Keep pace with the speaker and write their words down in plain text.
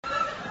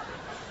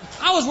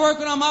I was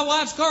working on my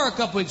wife's car a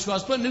couple weeks ago. I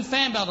was putting a new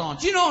fan belt on.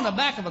 Do you know on the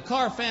back of a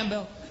car fan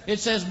belt, it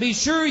says, be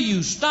sure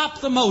you stop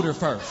the motor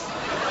first.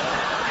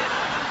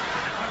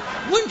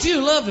 Wouldn't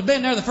you love to have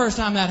been there the first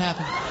time that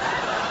happened?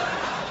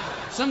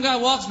 Some guy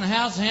walks in the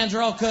house, his hands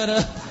are all cut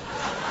up.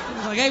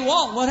 He's like, hey,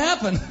 Walt, what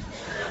happened?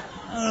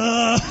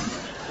 I'm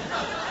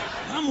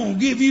going to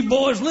give you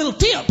boys a little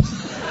tip.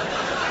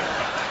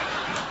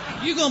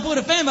 You're going to put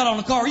a fan belt on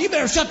the car. You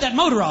better shut that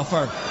motor off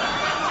first.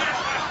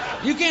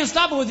 You can't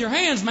stop it with your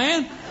hands,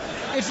 man.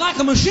 It's like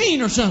a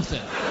machine or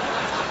something.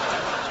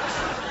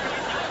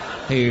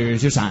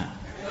 Here's your sign.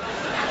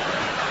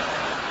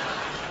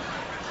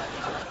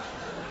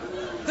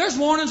 There's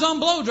warnings on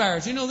blow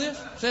dryers. You know this?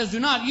 It says do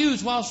not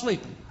use while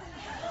sleeping.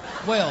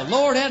 Well,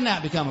 Lord, hadn't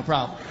that become a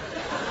problem?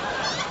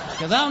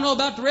 Because I don't know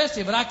about the rest of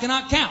you, but I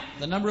cannot count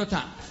the number of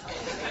times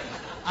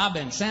I've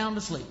been sound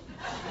asleep.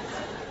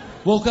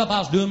 Woke up, I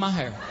was doing my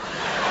hair.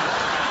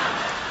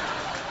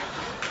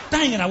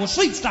 Dang it, I was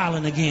sleep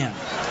styling again.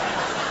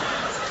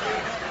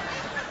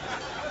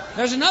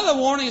 There's another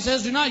warning that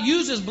says do not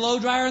use this blow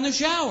dryer in the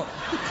shower.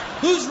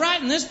 Who's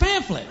writing this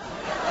pamphlet?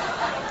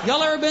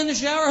 Y'all ever been in the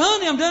shower?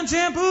 Honey, I'm done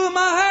shampooing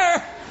my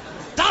hair.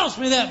 Toss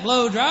me that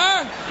blow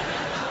dryer.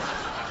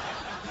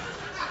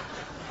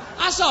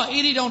 I saw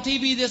Idiot on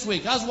TV this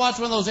week. I was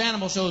watching one of those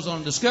animal shows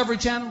on Discovery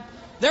Channel.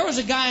 There was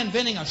a guy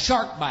inventing a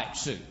shark bite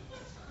suit.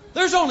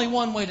 There's only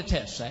one way to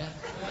test that.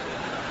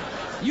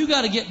 You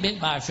got to get bit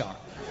by a shark.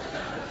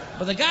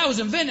 But the guy was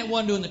inventing it,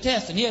 wasn't doing the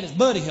test, and he had his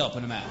buddy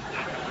helping him out.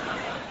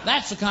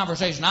 That's the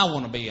conversation I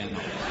want to be in.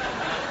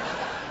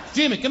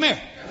 Jimmy, come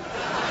here.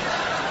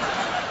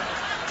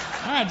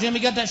 All right, Jimmy,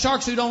 got that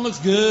shark suit on. Looks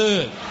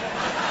good.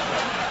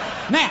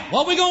 Now,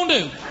 what we going to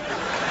do?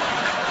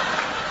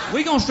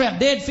 We going to strap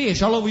dead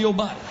fish all over your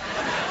body.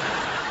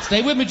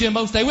 Stay with me,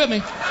 Jimbo. Stay with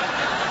me.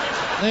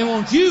 They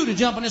want you to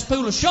jump in this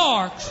pool of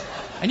sharks,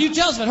 and you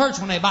tell us if it hurts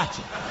when they bite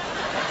you.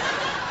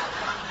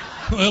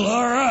 Well,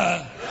 all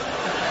right.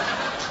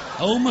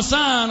 Hold my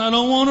sign. I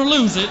don't want to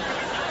lose it.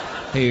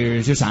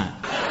 Here's your sign.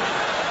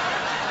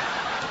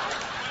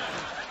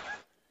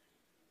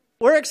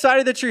 We're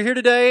excited that you're here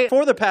today.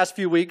 For the past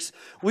few weeks,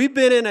 we've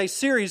been in a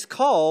series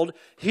called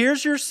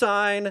Here's Your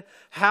Sign,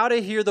 How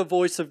to Hear the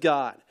Voice of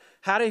God.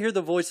 How to hear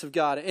the voice of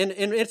God. And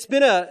it's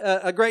been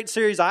a great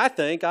series, I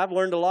think. I've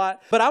learned a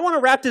lot. But I want to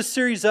wrap this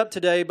series up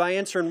today by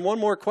answering one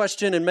more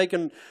question and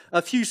making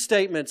a few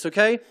statements,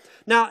 okay?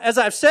 Now, as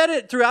I've said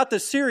it throughout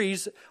the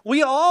series,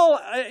 we all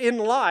in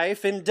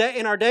life,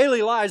 in our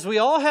daily lives, we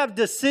all have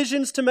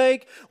decisions to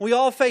make. We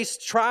all face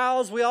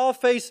trials. We all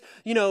face,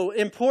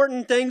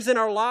 important things in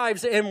our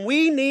lives. And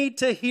we need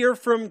to hear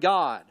from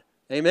God.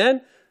 Amen?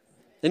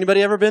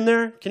 Anybody ever been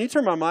there? Can you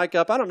turn my mic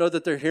up? I don't know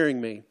that they're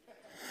hearing me.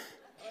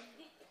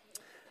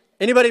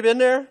 Anybody been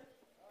there?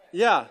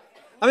 Yeah.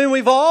 I mean,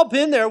 we've all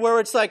been there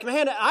where it's like,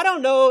 man, I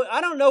don't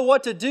know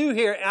what to do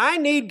here. I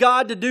need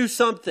God to do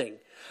something.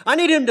 I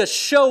need Him to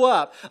show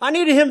up. I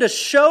need Him to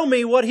show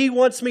me what He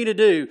wants me to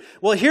do.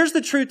 Well, here's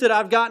the truth that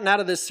I've gotten out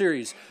of this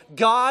series.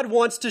 God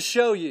wants to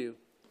show you,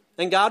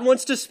 and God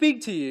wants to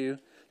speak to you.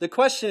 The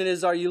question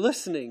is, are you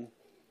listening?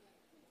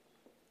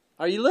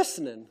 Are you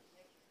listening?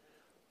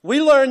 We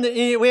learned that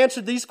we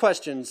answered these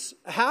questions.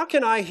 How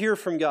can I hear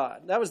from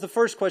God? That was the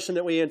first question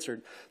that we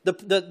answered.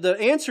 The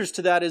answers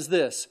to that is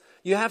this.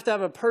 You have to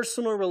have a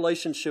personal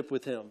relationship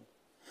with Him.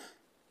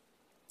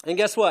 And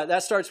guess what?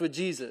 That starts with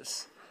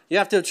Jesus. You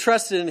have to have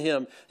trusted in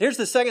Him. Here's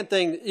the second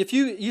thing. If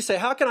you say,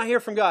 how can I hear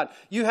from God?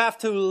 You have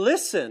to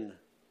listen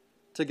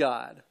to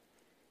God.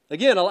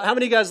 Again, how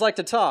many of you guys like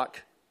to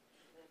talk?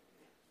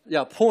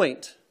 Yeah,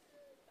 point.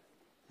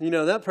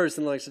 That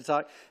person likes to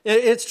talk.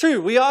 It's true.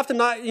 We often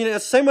the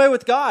same way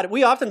with God.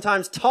 We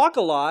oftentimes talk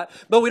a lot,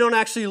 but we don't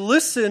actually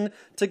listen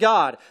to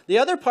God. The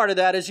other part of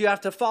that is you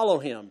have to follow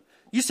Him.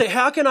 You say,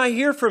 how can I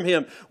hear from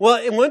Him? Well,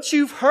 and once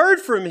you've heard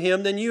from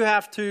Him, then you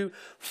have to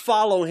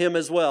follow Him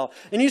as well.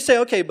 And you say,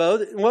 okay,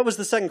 Bo, what was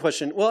the second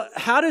question? Well,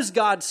 how does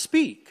God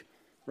speak,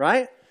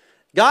 right?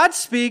 God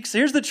speaks.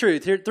 Here's the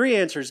truth. Here are 3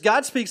 answers.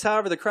 God speaks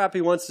however the crap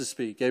He wants to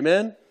speak.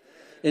 Amen?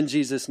 In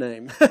Jesus'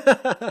 name.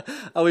 I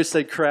always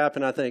say crap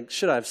and I think,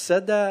 should I have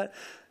said that?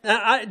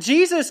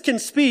 Jesus can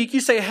speak.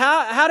 You say,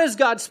 how does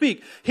God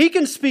speak? He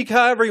can speak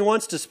however He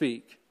wants to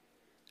speak.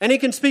 And He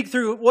can speak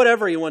through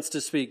whatever He wants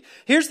to speak.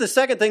 Here's the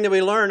second thing that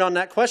we learned on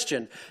that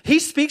question. He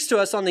speaks to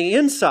us on the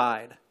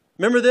inside.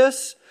 Remember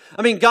this?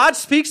 I mean, God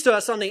speaks to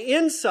us on the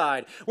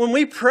inside. When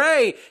we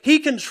pray, He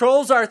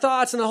controls our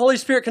thoughts, and the Holy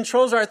Spirit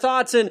controls our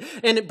thoughts, and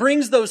it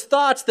brings those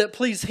thoughts that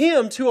please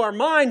Him to our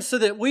minds so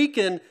that we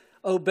can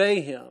obey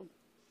Him.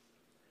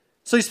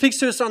 So He speaks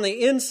to us on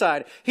the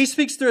inside. He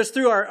speaks to us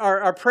through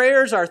our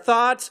prayers, our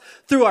thoughts,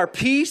 through our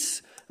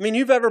peace. I mean,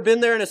 you've ever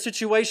been there in a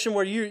situation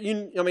where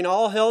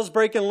all hell's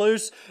breaking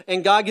loose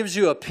and God gives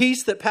you a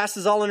peace that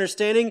passes all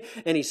understanding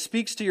and He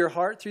speaks to your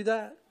heart through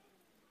that?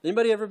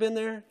 Anybody ever been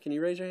there? Can you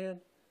raise your hand?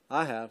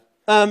 I have.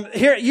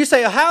 Here, you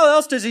say, how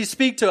else does He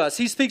speak to us?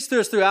 He speaks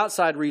to us through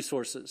outside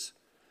resources.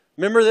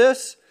 Remember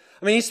this?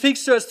 I mean, He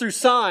speaks to us through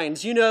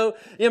signs.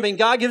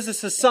 God gives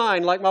us a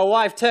sign, like my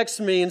wife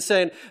texted me and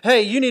saying,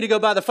 hey, you need to go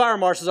by the fire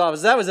marshal's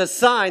office. That was a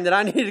sign that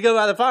I needed to go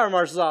by the fire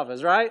marshal's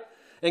office, right?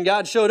 And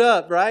God showed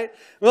up, right?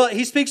 Well,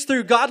 He speaks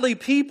through godly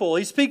people.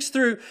 He speaks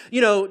through,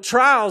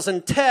 trials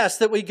and tests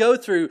that we go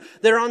through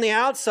that are on the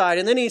outside.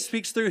 And then He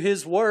speaks through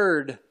His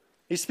Word.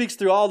 He speaks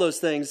through all those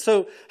things.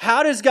 So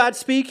how does God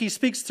speak? He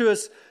speaks to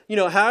us,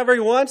 however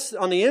He wants,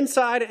 on the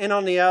inside and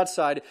on the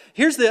outside.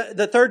 Here's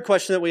the third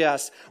question that we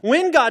ask.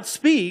 When God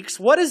speaks,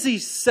 what does He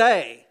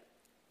say?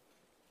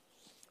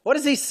 What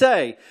does He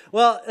say?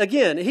 Well,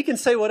 again, He can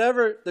say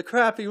whatever the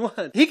crap He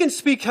wants. He can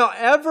speak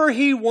however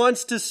He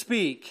wants to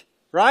speak.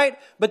 Right?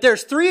 But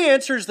there's 3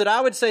 answers that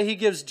I would say He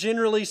gives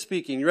generally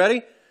speaking. You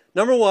ready?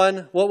 Number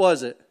 1, what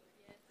was it?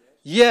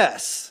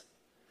 Yes.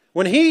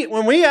 When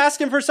we ask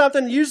Him for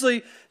something,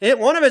 usually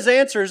one of His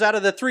answers out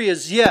of the 3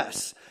 is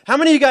yes. How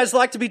many of you guys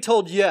like to be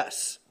told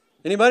yes?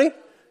 Anybody?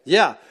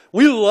 Yeah.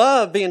 We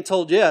love being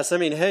told yes. I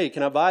mean, hey,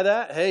 can I buy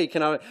that? Hey,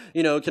 can I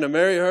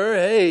marry her?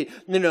 Hey,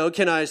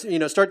 can I,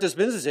 start this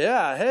business?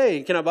 Yeah.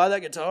 Hey, can I buy that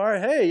guitar?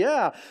 Hey,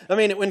 yeah. I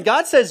mean, when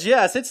God says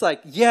yes, it's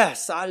like,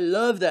 yes, I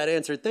love that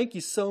answer. Thank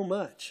you so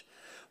much.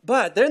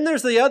 But then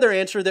there's the other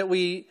answer that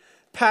we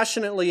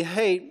passionately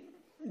hate,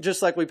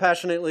 just like we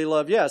passionately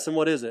love yes. And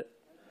what is it?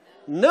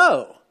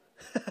 No.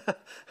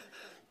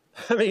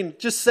 I mean,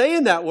 just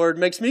saying that word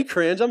makes me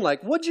cringe. I'm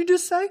like, what'd you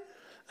just say?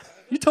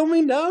 You told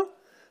me no?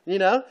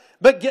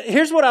 But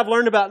here's what I've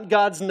learned about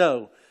God's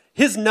no.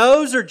 His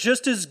no's are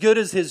just as good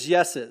as His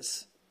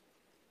yeses.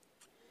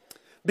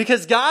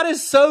 Because God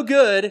is so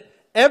good,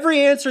 every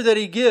answer that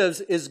He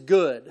gives is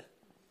good.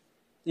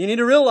 You need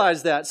to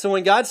realize that. So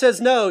when God says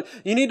no,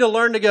 you need to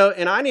learn to go,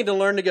 and I need to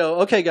learn to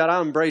go, okay, God,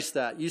 I embrace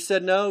that. You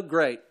said no?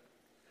 Great.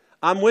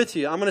 I'm with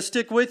you. I'm going to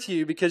stick with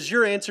you because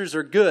your answers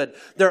are good.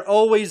 They're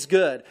always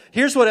good.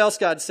 Here's what else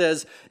God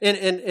says,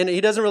 and He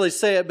doesn't really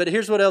say it, but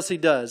here's what else He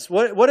does.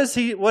 What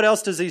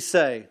else does He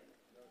say?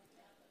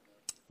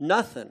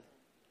 Nothing.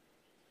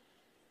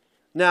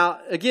 Now,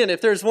 again,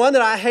 if there's one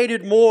that I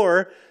hated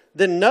more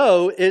than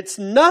no, it's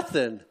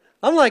nothing.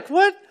 I'm like,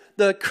 what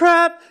the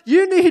crap?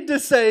 You need to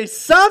say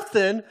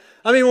something.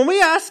 I mean, when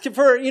we ask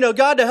for,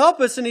 God to help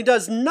us and He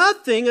does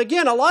nothing,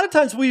 again, a lot of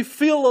times we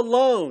feel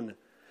alone.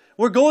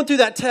 We're going through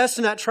that test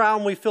and that trial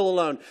and we feel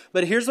alone.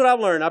 But here's what I've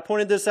learned. I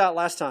pointed this out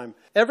last time.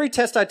 Every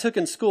test I took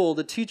in school,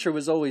 the teacher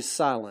was always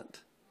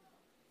silent.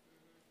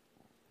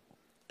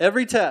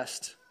 Every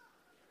test.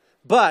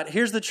 But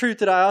here's the truth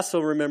that I also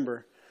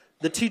remember.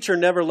 The teacher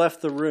never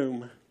left the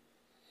room.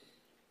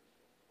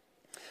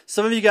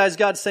 Some of you guys,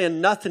 God's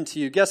saying nothing to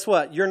you. Guess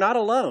what? You're not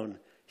alone.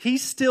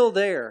 He's still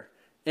there.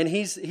 And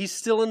he's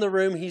still in the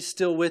room. He's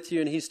still with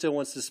you. And He still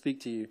wants to speak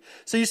to you.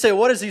 So you say,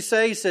 what does He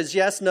say? He says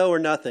yes, no, or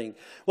nothing.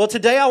 Well,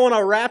 today I want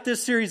to wrap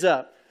this series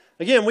up.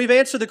 Again, we've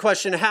answered the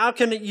question, how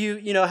can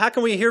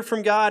we hear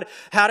from God?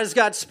 How does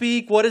God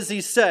speak? What does He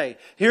say?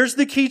 Here's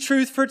the key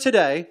truth for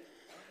today.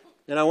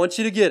 And I want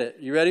you to get it.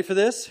 You ready for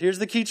this? Here's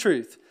the key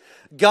truth.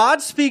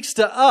 God speaks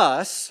to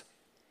us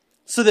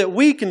so that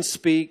we can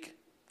speak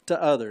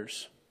to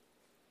others.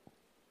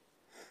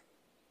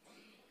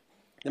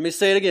 Let me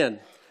say it again.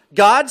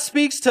 God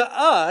speaks to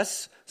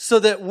us so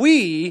that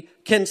we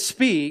can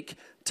speak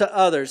to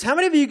others. How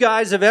many of you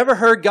guys have ever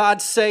heard God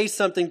say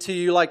something to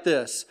you like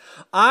this?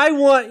 I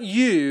want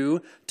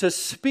you to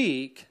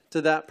speak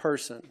to that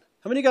person.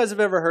 How many of you guys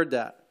have ever heard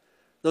that?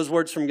 Those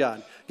words from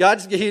God.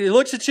 He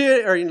looks at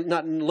you, or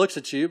not looks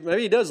at you,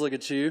 maybe He does look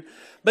at you,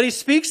 but He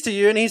speaks to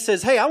you and He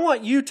says, hey, I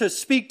want you to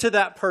speak to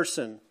that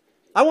person.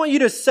 I want you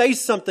to say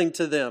something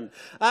to them.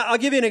 I'll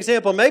give you an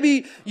example.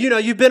 Maybe,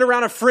 you've been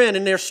around a friend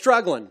and they're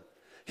struggling.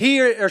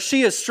 He or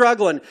she is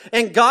struggling.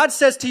 And God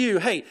says to you,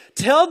 hey,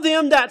 tell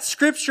them that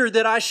scripture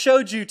that I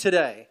showed you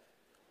today.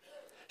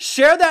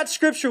 Share that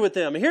scripture with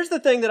them. Here's the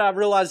thing that I've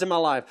realized in my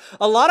life.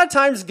 A lot of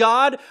times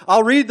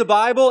I'll read the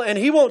Bible and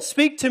He won't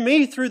speak to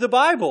me through the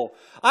Bible.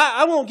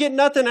 I won't get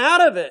nothing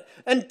out of it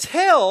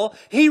until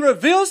He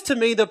reveals to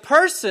me the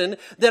person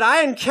that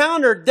I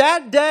encountered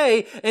that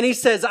day. And He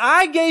says,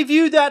 I gave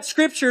you that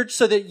scripture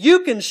so that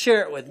you can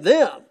share it with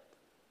them.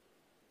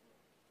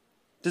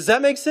 Does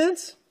that make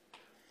sense?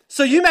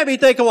 So you may be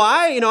thinking, well,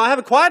 I have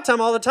a quiet time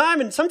all the time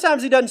and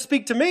sometimes He doesn't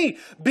speak to me.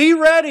 Be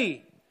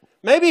ready.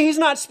 Maybe He's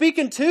not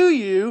speaking to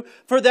you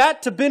for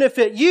that to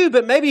benefit you,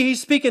 but maybe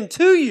He's speaking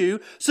to you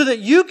so that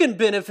you can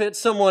benefit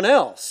someone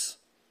else.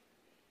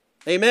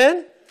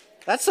 Amen?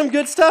 That's some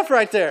good stuff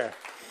right there.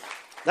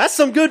 That's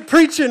some good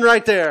preaching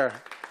right there.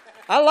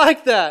 I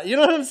like that. You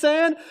know what I'm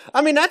saying?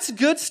 I mean, that's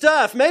good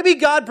stuff. Maybe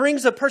God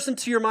brings a person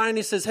to your mind and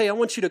He says, hey, I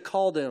want you to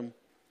call them.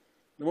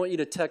 I want you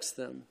to text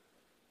them.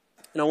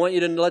 And I want you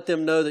to let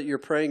them know that you're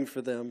praying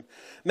for them.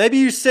 Maybe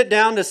you sit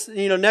down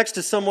to, next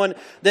to someone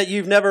that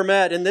you've never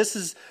met. And this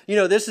is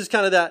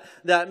kind of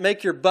that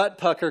make your butt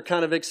pucker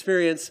kind of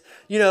experience,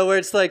 where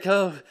it's like,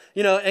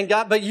 and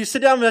God, but you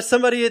sit down with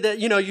somebody that,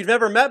 you've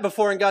never met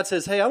before. And God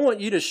says, hey, I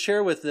want you to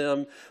share with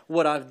them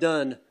what I've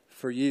done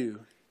for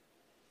you.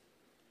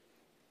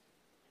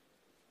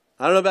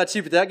 I don't know about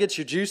you, but that gets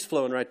your juice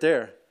flowing right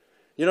there.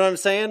 You know what I'm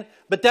saying?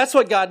 But that's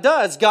what God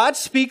does. God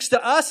speaks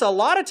to us a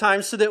lot of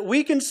times so that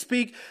we can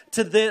speak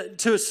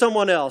to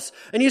someone else.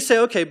 And you say,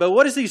 okay, but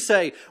what does he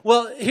say?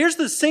 Well, here's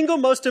the single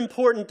most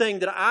important thing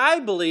that I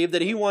believe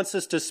that he wants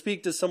us to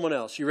speak to someone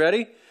else. You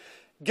ready?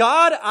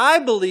 God, I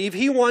believe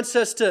he wants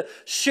us to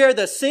share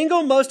the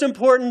single most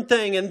important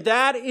thing, and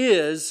that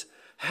is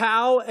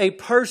how a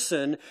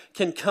person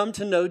can come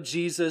to know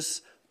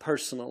Jesus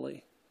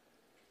personally.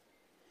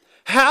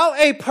 How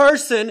a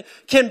person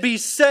can be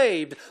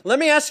saved. Let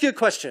me ask you a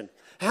question.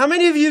 How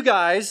many of you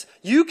guys,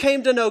 you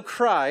came to know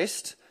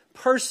Christ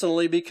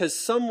personally because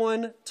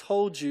someone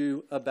told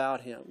you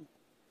about him?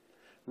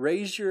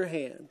 Raise your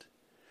hand.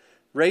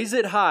 Raise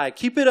it high.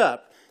 Keep it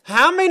up.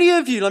 How many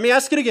of you, let me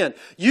ask it again.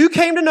 You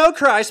came to know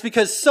Christ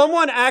because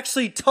someone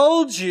actually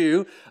told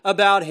you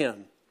about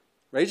him?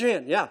 Raise your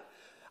hand. Yeah.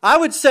 I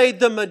would say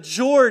the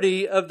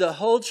majority of the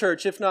whole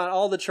church, if not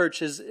all the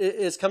churches,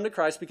 is come to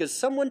Christ because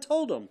someone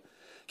told them.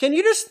 Can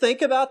you just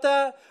think about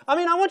that? I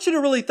mean, I want you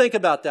to really think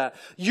about that.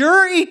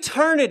 Your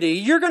eternity,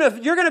 you're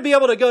gonna be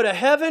able to go to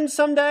heaven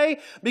someday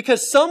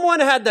because someone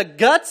had the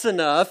guts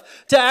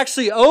enough to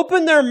actually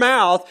open their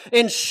mouth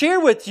and share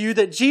with you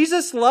that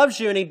Jesus loves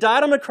you and he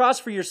died on the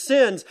cross for your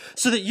sins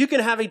so that you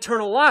can have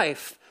eternal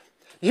life.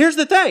 Here's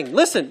the thing.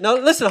 Listen,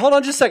 hold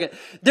on just a second.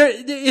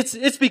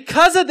 It's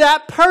because of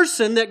that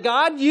person that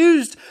God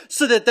used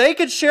so that they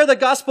could share the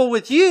gospel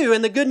with you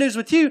and the good news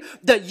with you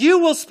that you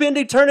will spend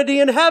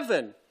eternity in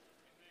heaven.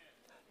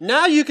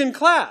 Now you can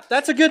clap.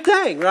 That's a good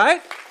thing,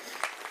 right?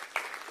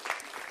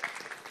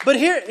 But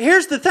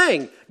here's the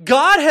thing.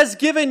 God has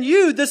given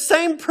you the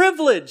same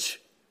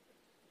privilege.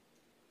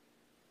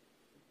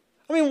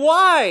 I mean,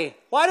 why?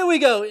 Why do we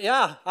go,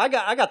 yeah, I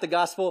got the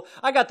gospel.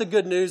 I got the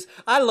good news.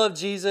 I love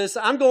Jesus.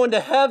 I'm going to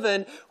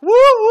heaven. Woo,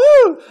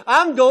 woo.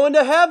 I'm going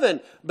to heaven.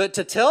 But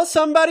to tell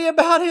somebody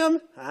about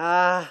him,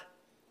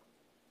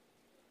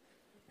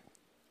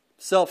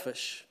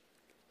 selfish.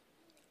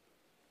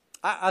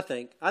 I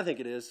think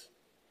it is.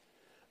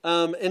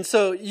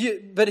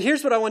 But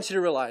here's what I want you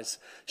to realize.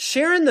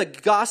 Sharing the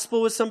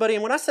gospel with somebody,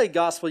 and when I say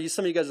gospel,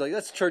 some of you guys are like,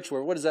 that's church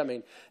word. What does that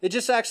mean? It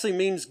just actually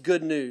means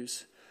good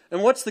news.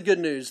 And what's the good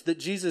news? That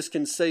Jesus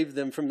can save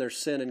them from their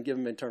sin and give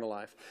them eternal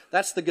life.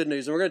 That's the good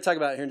news. And we're going to talk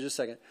about it here in just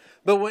a second.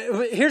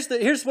 But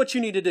here's what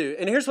you need to do.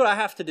 And here's what I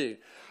have to do.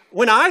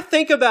 When I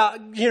think about,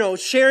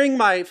 sharing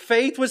my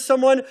faith with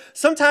someone,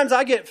 sometimes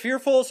I get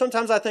fearful.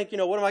 Sometimes I think,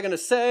 what am I going to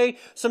say?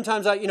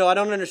 Sometimes I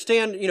don't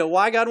understand,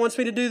 why God wants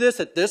me to do this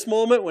at this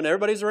moment when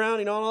everybody's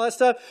around, and all that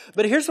stuff.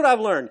 But here's what I've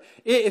learned.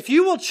 If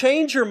you will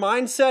change your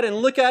mindset and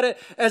look at it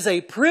as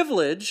a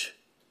privilege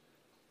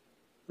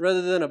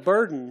rather than a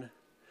burden,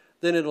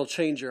 then it'll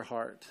change your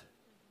heart.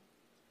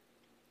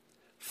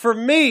 For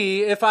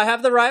me, if I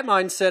have the right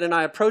mindset and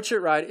I approach it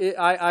right,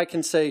 I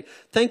can say,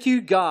 thank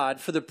you, God,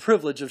 for the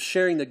privilege of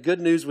sharing the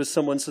good news with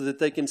someone so that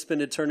they can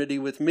spend eternity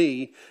with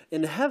me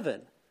in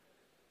heaven.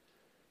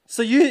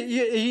 So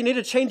you need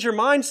to change your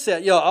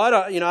mindset.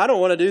 I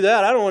don't want to do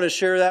that. I don't want to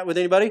share that with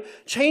anybody.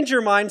 Change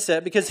your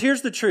mindset, because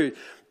here's the truth.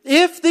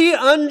 If the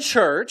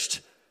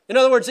unchurched, in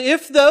other words,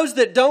 if those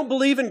that don't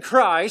believe in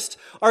Christ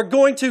are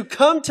going to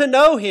come to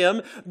know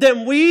him,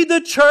 then we,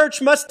 the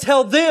church, must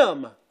tell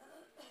them.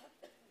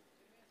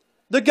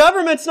 The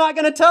government's not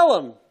going to tell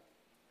them.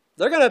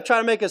 They're going to try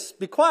to make us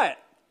be quiet.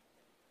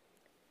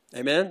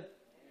 Amen?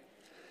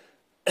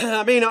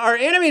 I mean, our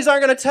enemies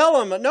aren't going to tell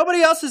them.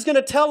 Nobody else is going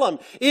to tell them.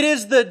 It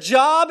is the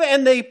job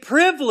and the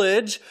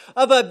privilege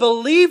of a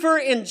believer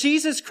in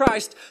Jesus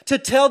Christ to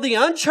tell the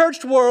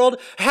unchurched world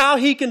how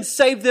he can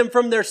save them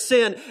from their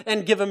sin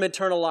and give them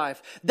eternal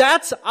life.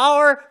 That's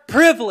our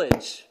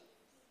privilege.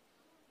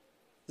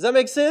 Does that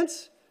make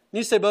sense? And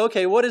you say, but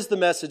okay, what is the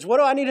message? What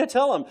do I need to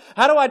tell them?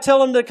 How do I tell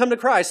them to come to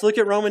Christ? Look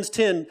at Romans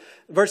 10,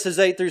 verses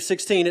 8 through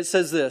 16. It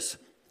says this.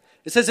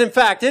 It says, in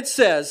fact,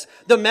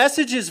 the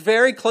message is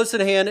very close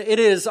at hand. It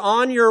is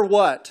on your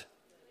what?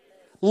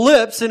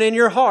 Lips and in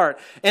your heart.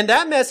 And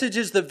that message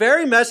is the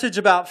very message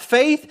about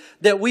faith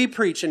that we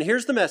preach. And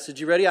here's the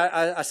message. You ready?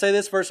 I say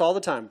this verse all the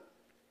time.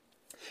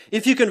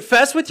 If you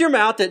confess with your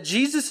mouth that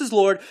Jesus is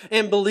Lord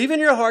and believe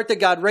in your heart that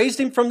God raised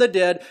him from the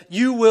dead,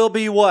 you will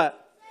be what?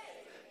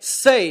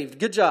 Saved.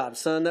 Good job,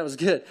 son. That was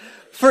good.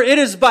 For it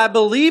is by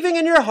believing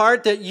in your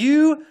heart that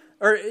you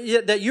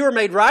are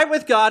made right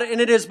with God,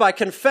 and it is by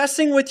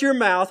confessing with your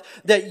mouth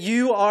that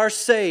you are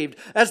saved.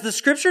 As the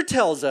scripture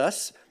tells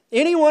us,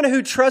 anyone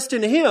who trusts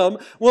in him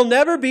will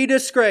never be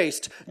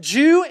disgraced.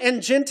 Jew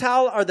and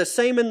Gentile are the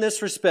same in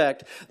this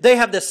respect. They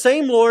have the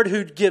same Lord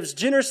who gives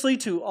generously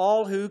to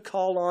all who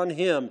call on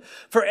him.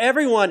 For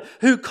everyone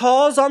who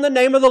calls on the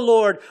name of the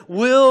Lord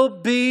will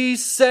be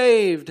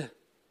saved.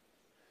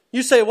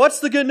 You say, what's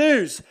the good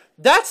news?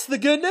 That's the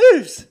good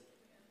news.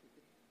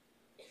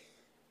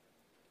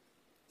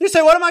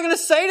 say, what am I going to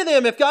say to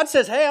them? If God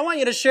says, hey, I want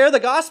you to share the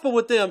gospel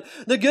with them,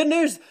 the good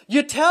news,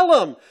 you tell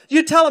them.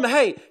 You tell them,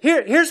 hey,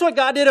 here's what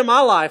God did in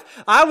my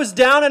life. I was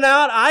down and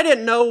out. I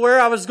didn't know where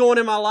I was going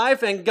in my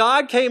life. And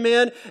God came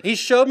in. He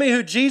showed me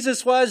who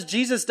Jesus was.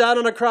 Jesus died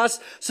on a cross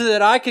so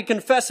that I could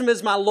confess Him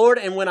as my Lord.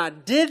 And when I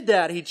did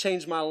that, He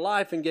changed my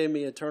life and gave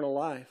me eternal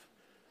life.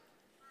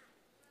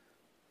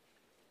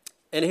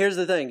 And here's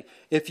the thing.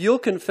 If you'll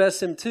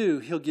confess Him too,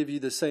 He'll give you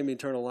the same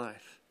eternal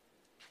life.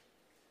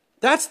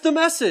 That's the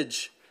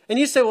message. And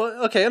you say,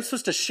 well, okay, I'm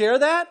supposed to share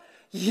that?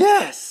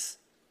 Yes.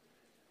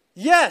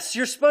 Yes,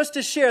 you're supposed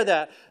to share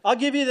that. I'll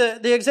give you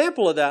the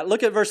example of that.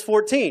 Look at verse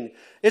 14.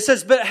 It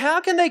says, but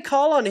how can they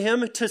call on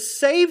Him to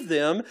save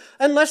them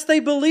unless they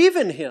believe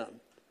in Him?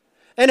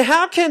 And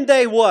how can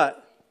they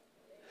what?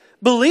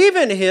 Believe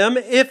in Him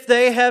if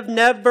they have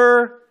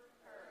never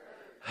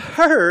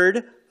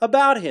heard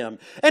about Him.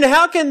 And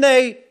how can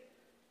they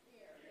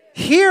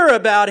hear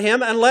about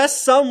Him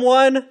unless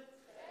someone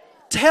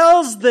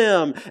tells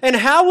them? And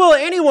how will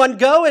anyone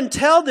go and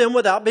tell them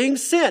without being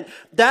sent?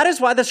 That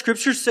is why the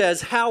Scripture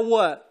says, how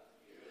what?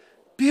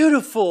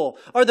 Beautiful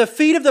are the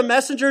feet of the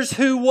messengers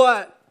who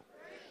what?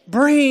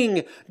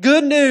 Bring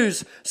good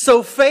news.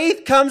 So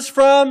faith comes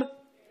from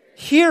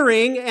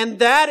hearing, and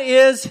that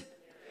is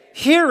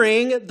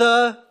hearing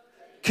the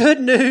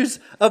good news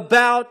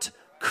about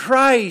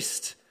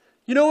Christ.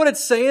 You know what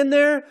it's saying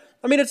there?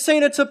 I mean, it's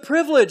saying it's a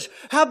privilege.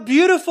 How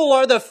beautiful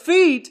are the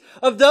feet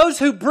of those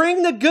who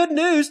bring the good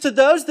news to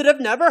those that have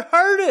never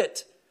heard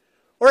it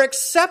or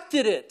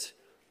accepted it.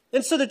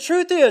 And so the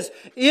truth is,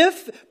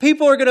 if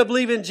people are going to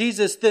believe in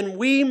Jesus, then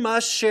we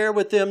must share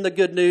with them the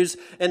good news.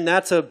 And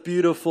that's a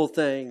beautiful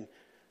thing.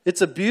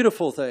 It's a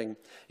beautiful thing.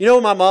 You know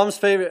what my mom's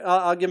favorite,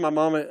 I'll give my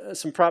mom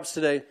some props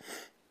today.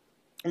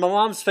 My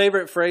mom's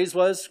favorite phrase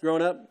was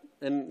growing up,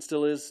 and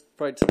still is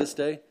probably to this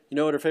day. You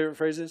know what her favorite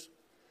phrase is?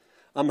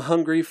 I'm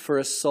hungry for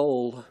a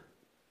soul.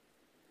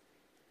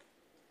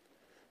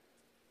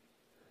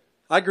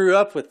 I grew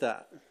up with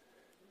that.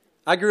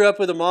 I grew up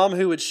with a mom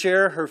who would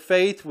share her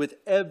faith with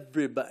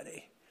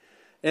everybody.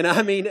 And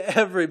I mean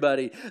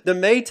everybody. The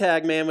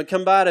Maytag man would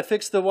come by to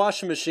fix the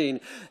washing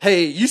machine.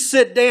 Hey, you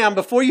sit down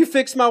before you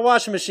fix my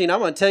washing machine. I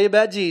want to tell you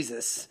about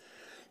Jesus.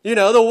 You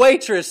know, the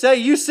waitress, hey,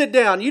 you sit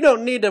down. You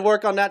don't need to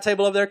work on that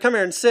table over there. Come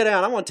here and sit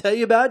down. I want to tell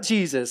you about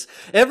Jesus.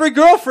 Every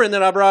girlfriend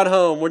that I brought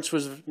home, which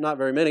was not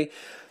very many,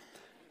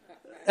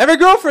 every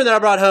girlfriend that I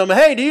brought home,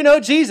 hey, do you know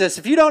Jesus?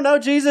 If you don't know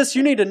Jesus,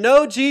 you need to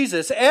know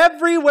Jesus.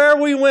 Everywhere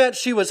we went,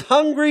 she was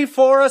hungry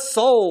for a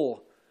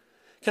soul.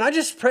 Can I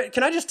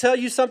just tell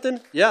you something?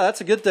 Yeah,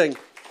 that's a good thing.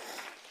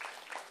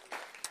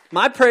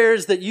 My prayer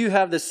is that you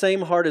have the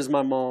same heart as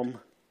my mom.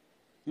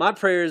 My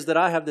prayer is that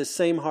I have the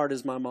same heart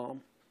as my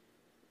mom.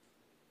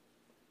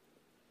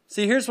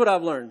 See, here's what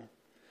I've learned.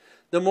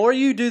 The more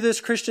you do this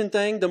Christian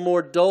thing, the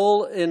more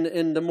dull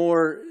and the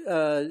more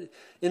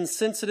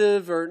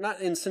insensitive, or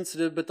not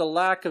insensitive, but the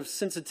lack of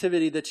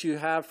sensitivity that you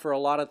have for a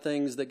lot of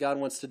things that God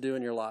wants to do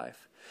in your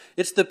life.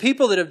 It's the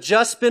people that have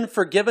just been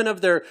forgiven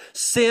of their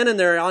sin and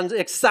they're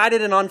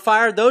excited and on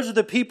fire. Those are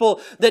the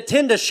people that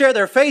tend to share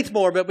their faith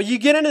more. But when you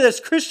get into this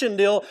Christian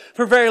deal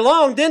for very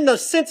long, then the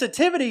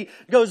sensitivity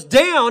goes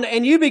down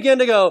and you begin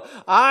to go,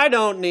 I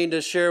don't need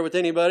to share with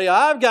anybody.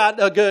 I've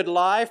got a good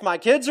life. My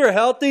kids are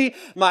healthy.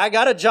 I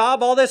got a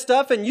job, all this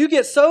stuff. And you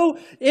get so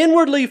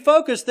inwardly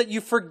focused that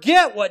you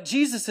forget what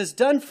Jesus has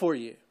done for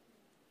you.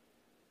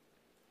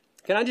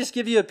 Can I just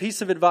give you a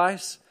piece of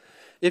advice?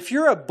 If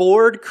you're a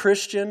bored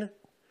Christian,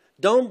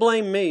 don't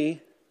blame me.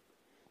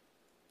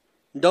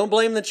 Don't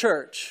blame the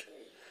church.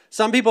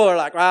 Some people are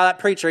like, wow, that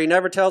preacher, he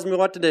never tells me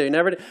what to do. He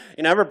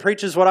never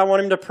preaches what I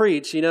want him to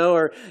preach,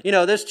 or,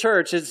 this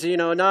church is, it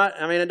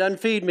doesn't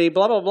feed me,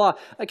 blah, blah, blah.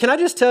 Can I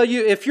just tell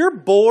you, if you're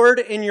bored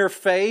in your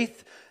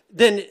faith,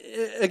 then,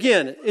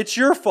 again, it's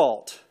your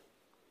fault.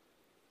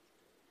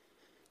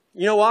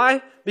 You know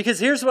why? Because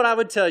here's what I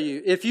would tell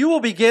you. If you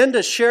will begin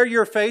to share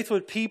your faith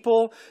with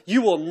people,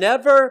 you will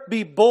never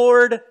be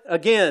bored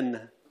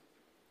again.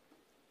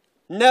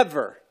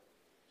 Never.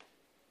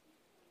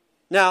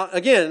 Now,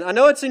 again, I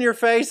know it's in your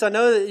face. I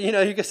know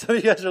that, some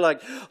of you guys are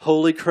like,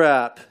 holy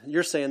crap.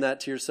 You're saying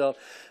that to yourself.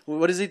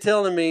 What is he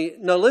telling me?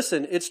 No,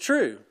 listen, it's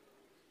true.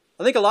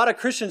 I think a lot of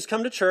Christians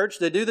come to church,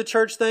 they do the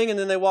church thing, and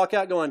then they walk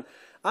out going,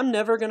 I'm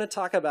never going to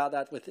talk about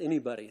that with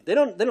anybody. They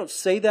don't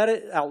say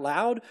that out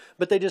loud,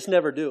 but they just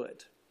never do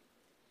it.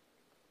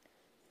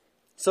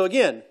 So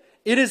again,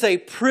 it is a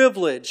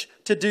privilege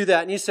to do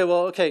that. And you say,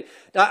 well, okay,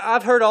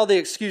 I've heard all the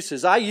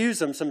excuses. I use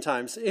them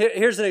sometimes.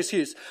 Here's an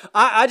excuse.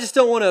 I just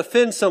don't want to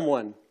offend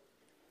someone.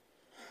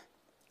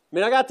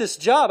 I got this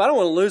job. I don't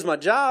want to lose my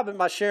job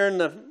by sharing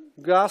the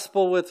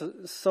gospel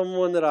with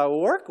someone that I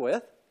work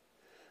with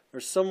or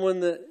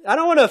someone that... I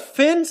don't want to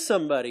offend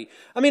somebody.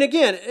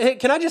 Again,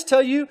 can I just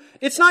tell you,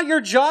 it's not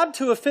your job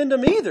to offend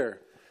them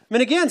either.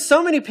 Again,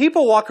 so many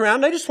people walk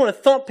around, they just want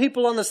to thump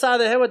people on the side of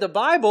the head with the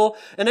Bible,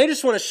 and they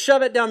just want to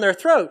shove it down their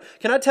throat.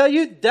 Can I tell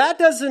you, it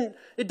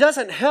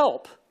doesn't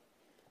help.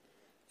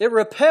 It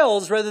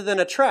repels rather than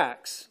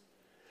attracts.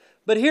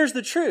 But here's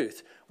the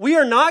truth. We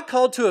are not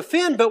called to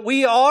offend, but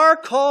we are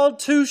called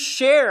to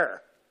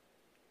share.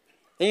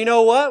 And you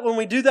know what? When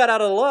we do that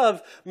out of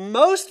love,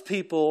 most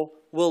people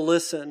will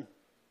listen.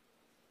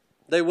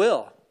 They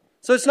will.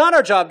 So it's not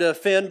our job to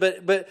offend,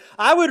 but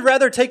I would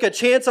rather take a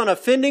chance on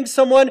offending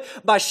someone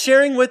by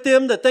sharing with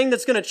them the thing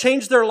that's going to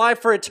change their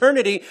life for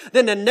eternity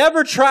than to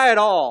never try at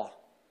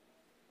all.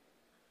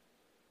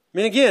 I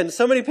mean, again,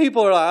 so many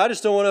people are like, I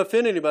just don't want to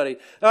offend anybody.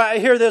 All right,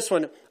 hear this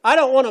one. I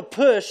don't want to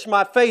push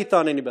my faith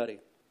on anybody.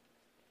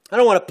 I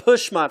don't want to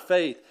push my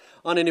faith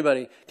on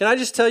anybody. Can I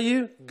just tell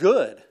you?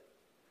 Good.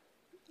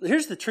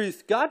 Here's the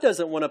truth. God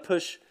doesn't want to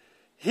push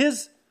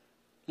His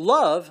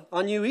love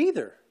on you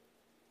either.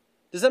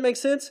 Does that make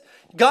sense?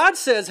 God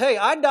says, hey,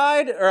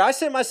 I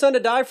sent my son to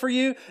die for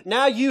you.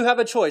 Now you have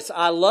a choice.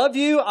 I love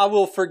you. I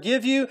will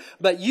forgive you.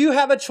 But you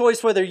have a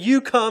choice whether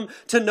you come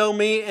to know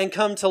me and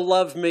come to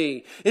love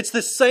me. It's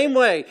the same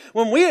way.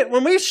 When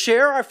we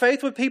share our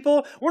faith with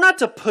people, we're not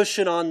to push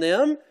it on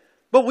them,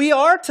 but we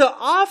are to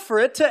offer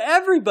it to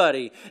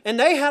everybody. And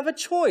they have a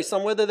choice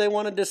on whether they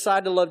want to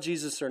decide to love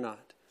Jesus or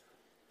not.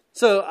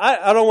 So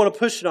I don't want to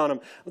push it on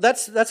them.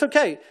 That's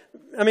okay.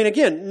 I mean,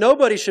 again,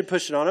 nobody should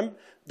push it on them.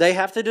 They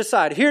have to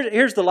decide.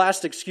 Here's the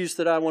last excuse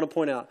that I want to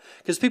point out,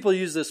 because people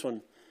use this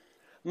one.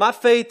 My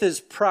faith is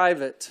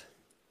private.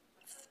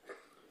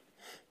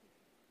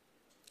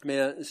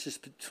 Man, it's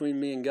just between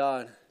me and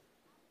God.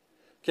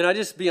 Can I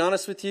just be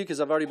honest with you? Because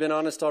I've already been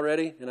honest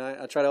already, and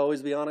I try to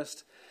always be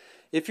honest.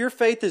 If your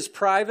faith is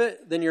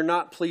private, then you're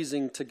not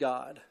pleasing to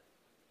God.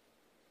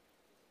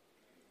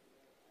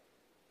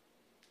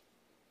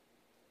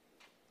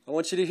 I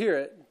want you to hear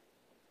it.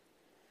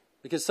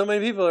 Because so many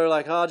people are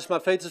like, just my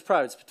faith is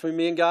private. It's between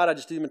me and God. I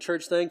just do my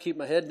church thing, keep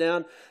my head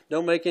down,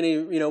 don't make any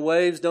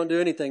waves, don't do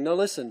anything. No,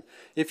 listen.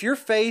 If your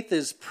faith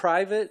is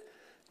private,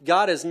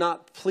 God is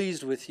not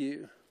pleased with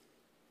you.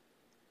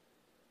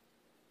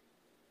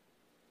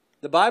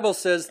 The Bible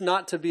says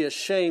not to be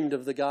ashamed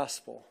of the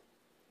gospel.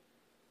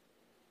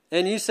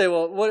 And you say,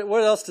 well,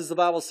 what else does the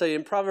Bible say?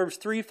 In Proverbs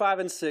 3, 5,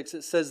 and 6,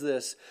 it says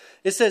this.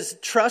 It says,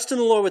 trust in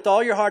the Lord with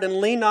all your heart and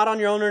lean not on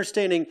your own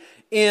understanding.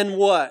 In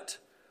what?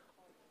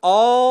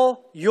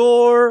 All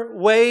your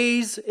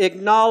ways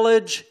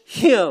acknowledge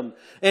Him,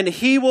 and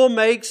He will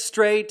make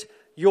straight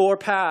your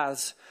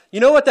paths. You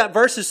know what that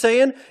verse is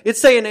saying?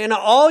 It's saying, in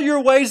all your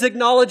ways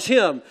acknowledge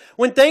Him.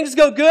 When things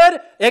go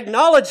good,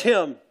 acknowledge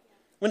Him.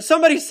 When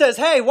somebody says,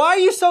 hey, why are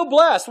you so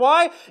blessed?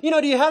 Why,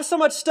 do you have so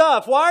much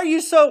stuff? Why are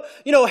you so,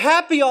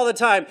 happy all the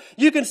time?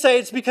 You can say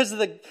it's because of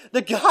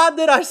the God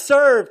that I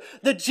serve,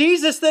 the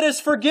Jesus that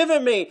has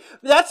forgiven me.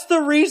 That's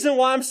the reason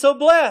why I'm so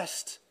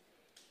blessed.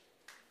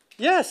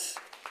 Yes.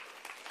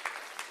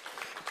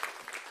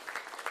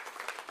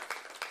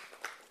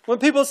 When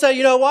people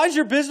say, why is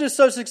your business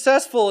so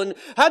successful? And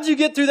how'd you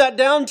get through that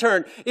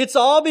downturn? It's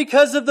all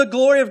because of the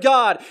glory of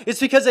God.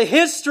 It's because of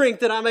His strength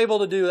that I'm able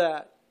to do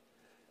that.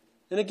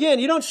 And again,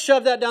 you don't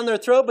shove that down their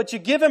throat, but you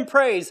give Him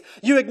praise.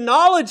 You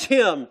acknowledge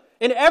Him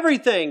in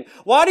everything.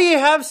 Why do you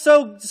have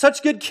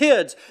such good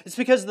kids? It's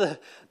because of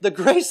the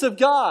grace of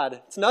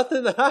God. It's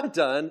nothing that I've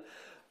done.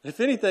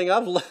 If anything,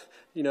 I've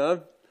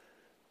done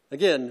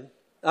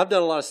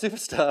a lot of stupid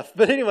stuff.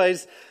 But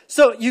anyways,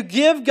 so you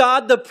give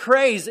God the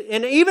praise.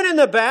 And even in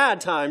the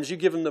bad times, you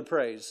give Him the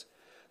praise.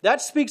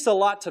 That speaks a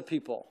lot to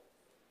people.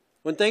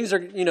 When things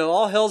are,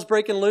 all hell's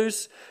breaking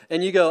loose,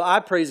 and you go, I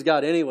praise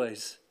God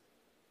anyways.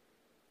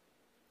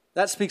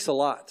 That speaks a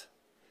lot.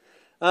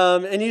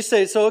 And you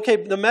say, so okay,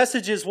 the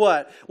message is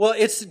what? Well,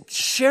 it's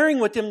sharing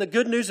with them the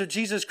good news of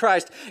Jesus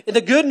Christ.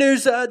 The good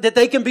news that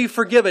they can be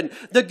forgiven.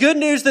 The good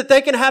news that they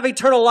can have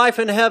eternal life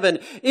in heaven.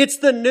 It's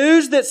the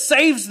news that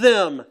saves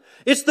them.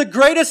 It's the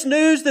greatest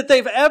news that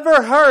they've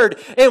ever heard.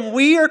 And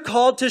we are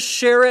called to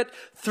share it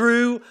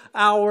through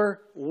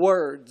our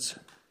words.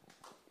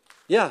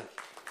 Yeah.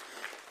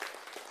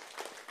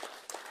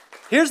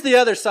 Here's the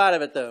other side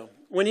of it, though.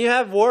 When you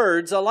have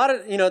words, a lot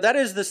of, that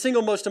is the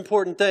single most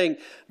important thing.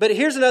 But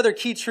here's another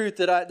key truth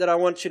that I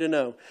want you to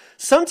know.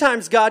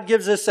 Sometimes God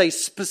gives us a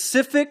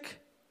specific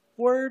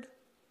word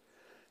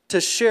to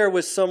share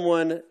with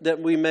someone that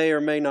we may or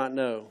may not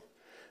know.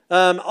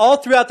 All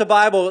throughout the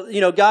Bible,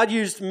 God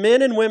used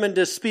men and women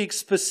to speak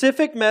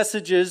specific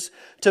messages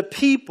to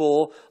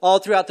people all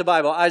throughout the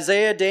Bible.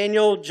 Isaiah,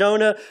 Daniel,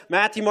 Jonah,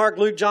 Matthew, Mark,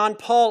 Luke, John,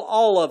 Paul,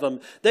 all of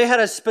them. They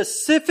had a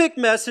specific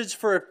message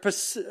for a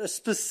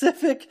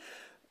specific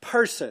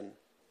person.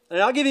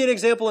 And I'll give you an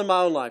example in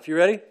my own life. You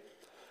ready?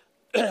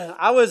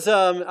 I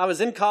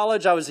was in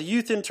college. I was a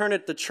youth intern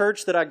at the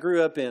church that I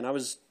grew up in. I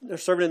was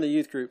serving in the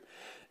youth group.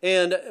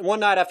 And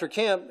one night after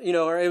camp,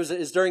 it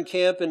was during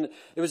camp, and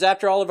it was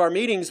after all of our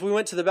meetings, we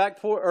went to the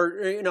back porch,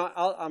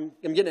 I'm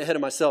getting ahead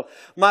of myself.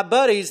 My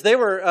buddies, they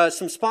were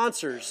some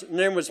sponsors. And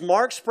their name was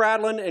Mark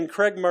Spradlin and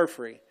Craig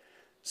Murphy,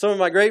 some of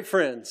my great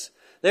friends.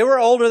 They were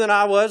older than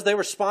I was. They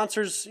were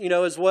sponsors,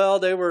 as well.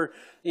 They were,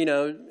 in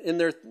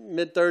their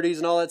mid-30s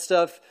and all that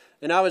stuff.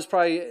 And I was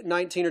probably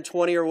 19 or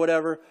 20 or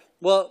whatever.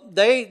 Well,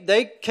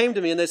 they came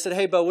to me and they said,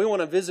 hey, Bo, we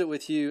want to visit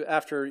with you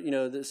after,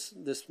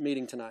 this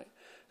meeting tonight.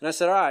 And I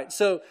said, all right.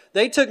 So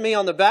they took me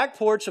on the back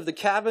porch of the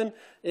cabin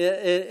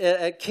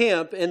at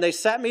camp, and they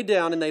sat me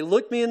down, and they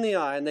looked me in the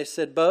eye, and they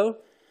said, Bo,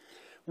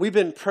 we've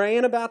been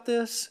praying about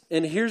this,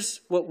 and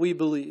here's what we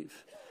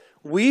believe.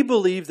 We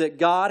believe that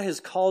God has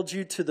called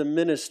you to the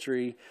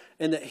ministry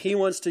and that He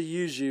wants to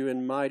use you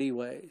in mighty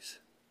ways.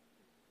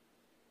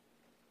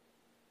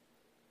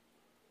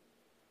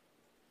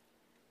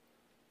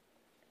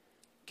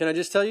 Can I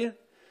just tell you?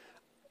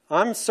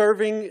 I'm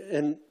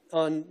serving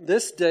on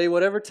this day,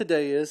 whatever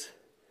today is,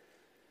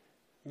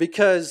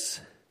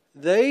 because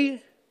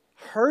they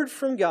heard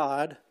from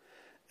God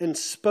and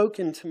spoke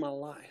into my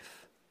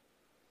life.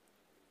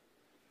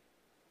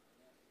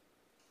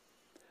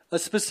 A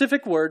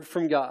specific word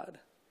from God.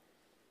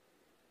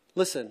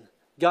 Listen,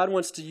 God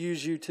wants to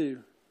use you too.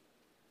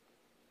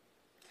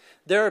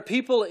 There are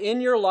people in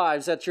your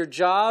lives, at your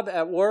job,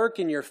 at work,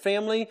 in your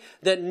family,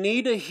 that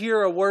need to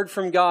hear a word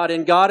from God.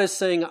 And God is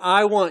saying,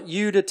 I want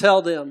you to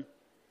tell them.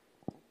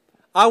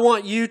 I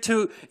want you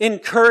to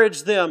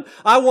encourage them.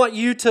 I want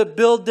you to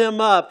build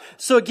them up.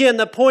 So again,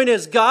 the point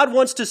is, God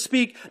wants to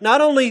speak not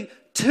only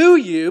to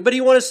you, but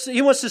He wants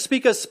to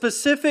speak a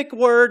specific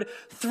word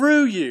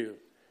through you.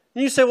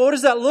 And you say, well, what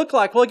does that look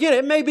like? Well, again,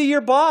 it may be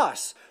your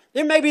boss.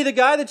 It may be the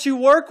guy that you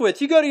work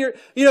with. You go to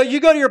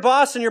your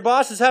boss, and your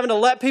boss is having to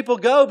let people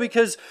go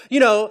because,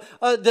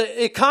 the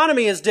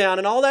economy is down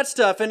and all that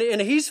stuff.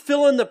 And he's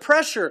feeling the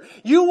pressure.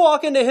 You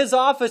walk into his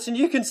office and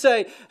you can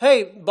say,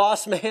 hey,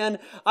 boss man,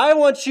 I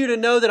want you to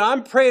know that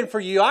I'm praying for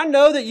you. I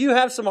know that you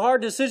have some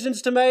hard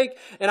decisions to make,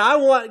 and I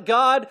want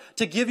God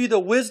to give you the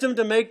wisdom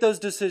to make those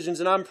decisions,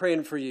 and I'm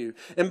praying for you.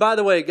 And by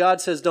the way,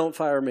 God says, don't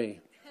fire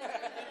me.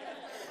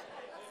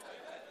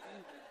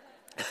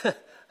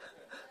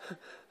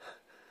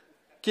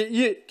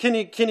 Can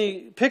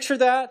you picture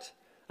that?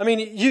 I mean,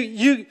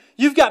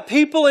 you've got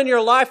people in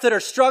your life that are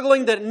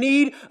struggling, that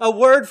need a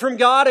word from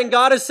God, and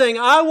God is saying,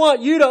 I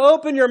want you to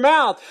open your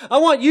mouth. I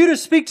want you to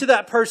speak to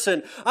that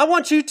person. I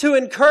want you to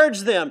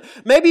encourage them.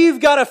 Maybe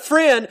you've got a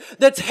friend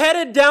that's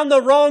headed down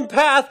the wrong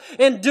path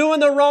and doing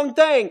the wrong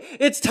thing.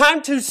 It's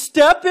time to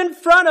step in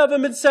front of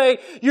them and say,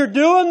 you're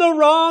doing the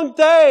wrong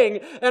thing,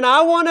 and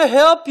I want to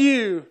help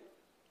you.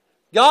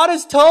 God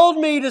has told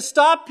me to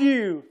stop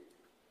you.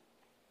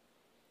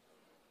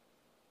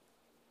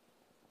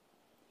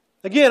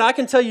 Again, I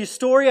can tell you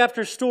story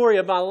after story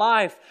of my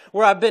life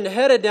where I've been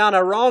headed down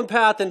a wrong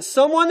path, and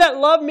someone that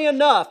loved me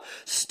enough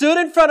stood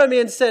in front of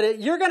me and said,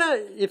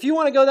 if you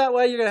want to go that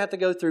way, you're going to have to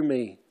go through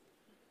me.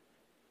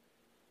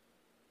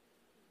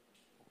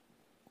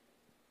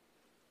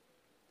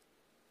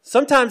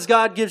 Sometimes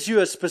God gives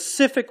you a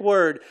specific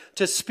word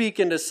to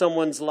speak into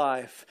someone's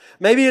life.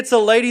 Maybe it's a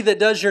lady that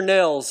does your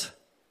nails.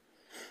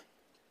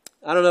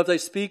 I don't know if they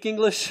speak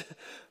English,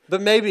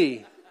 but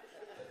maybe.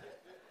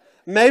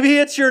 Maybe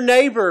it's your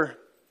neighbor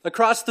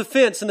across the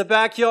fence in the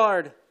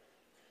backyard.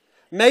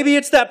 Maybe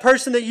it's that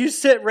person that you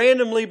sit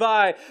randomly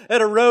by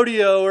at a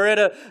rodeo or at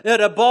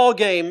a ball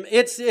game.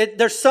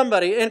 There's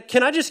somebody. And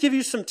can I just give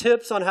you some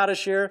tips on how to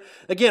share?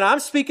 Again, I'm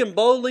speaking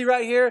boldly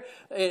right here,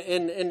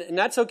 and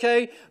that's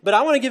okay. But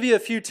I want to give you a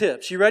few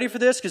tips. You ready for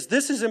this? Because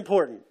this is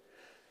important.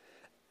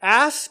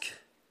 Ask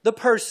the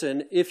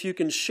person if you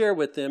can share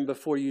with them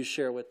before you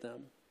share with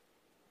them.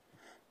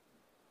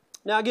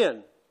 Now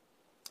again,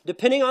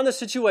 depending on the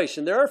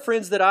situation, there are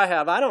friends that I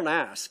have, I don't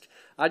ask.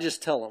 I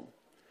just tell them.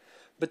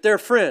 But they're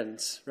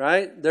friends,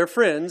 right? They're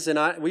friends,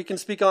 and we can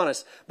speak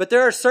honest. But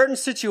there are certain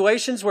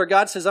situations where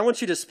God says, I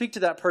want you to speak to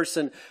that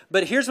person.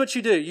 But here's what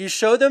you do. You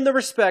show them the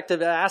respect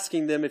of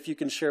asking them if you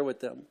can share with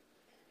them.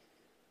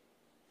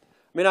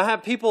 I mean, I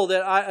have people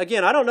that, I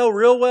don't know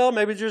real well,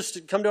 maybe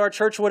just come to our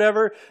church or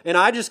whatever, and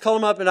I just call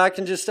them up and I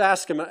can just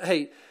ask them,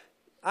 hey,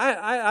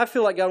 I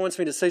feel like God wants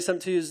me to say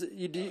something to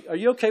you. Are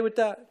you okay with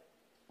that?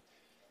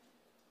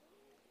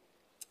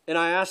 And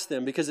I ask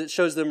them because it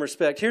shows them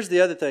respect. Here's the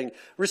other thing.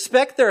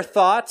 Respect their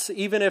thoughts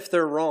even if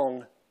they're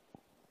wrong.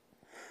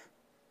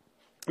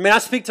 I mean, I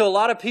speak to a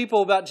lot of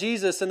people about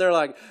Jesus and they're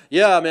like,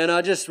 yeah, man,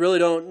 I just really I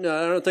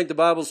don't think the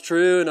Bible's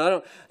true, and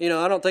I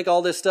don't think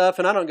all this stuff.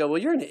 And I don't go,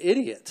 well, you're an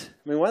idiot.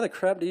 I mean, why the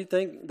crap do you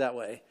think that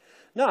way?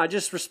 No, I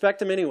just respect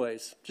them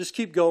anyways. Just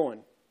keep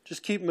going.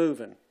 Just keep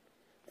moving.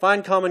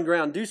 Find common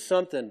ground. Do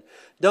something.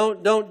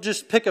 Don't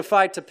just pick a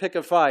fight to pick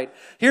a fight.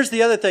 Here's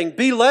the other thing.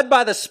 Be led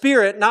by the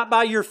Spirit, not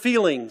by your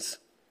feelings.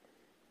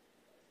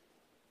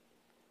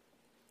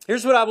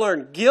 Here's what I've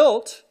learned.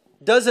 Guilt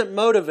doesn't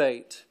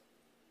motivate.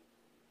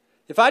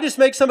 If I just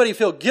make somebody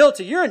feel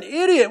guilty, you're an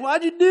idiot.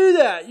 Why'd you do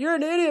that? You're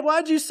an idiot.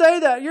 Why'd you say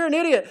that? You're an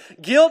idiot.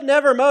 Guilt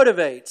never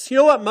motivates. You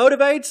know what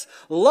motivates?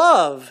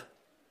 Love.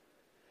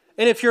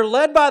 And if you're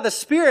led by the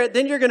Spirit,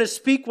 then you're going to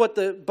speak what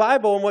the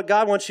Bible and what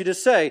God wants you to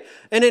say.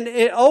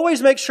 And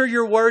always make sure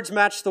your words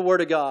match the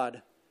Word of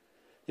God.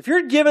 If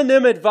you're giving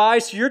them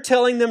advice, you're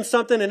telling them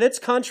something and it's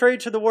contrary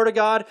to the Word of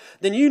God,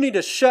 then you need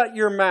to shut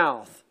your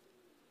mouth.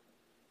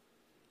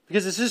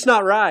 Because it's just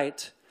not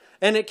right.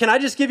 And can I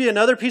just give you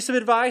another piece of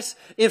advice?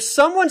 If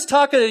someone's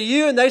talking to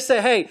you and they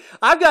say, hey,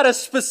 I've got a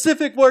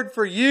specific word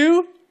for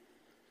you,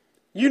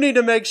 you need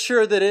to make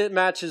sure that it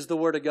matches the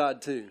Word of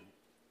God too.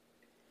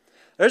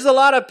 There's a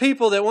lot of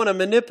people that want to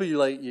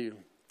manipulate you.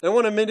 They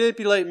want to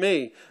manipulate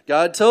me.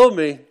 God told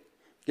me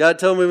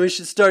we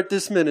should start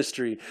this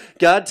ministry.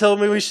 God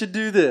told me we should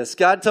do this.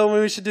 God told me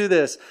we should do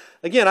this.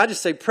 Again, I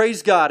just say,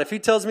 praise God. If He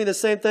tells me the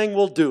same thing,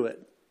 we'll do it.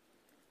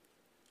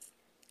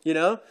 You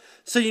know?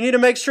 So you need to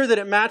make sure that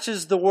it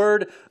matches the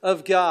Word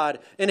of God.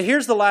 And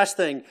here's the last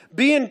thing.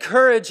 Be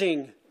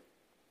encouraging.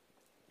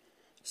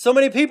 So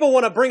many people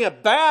want to bring a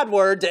bad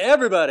word to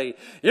everybody.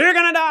 You're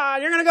going to die.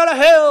 You're going to go to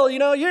hell. You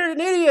know, you're an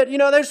idiot. You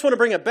know, they just want to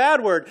bring a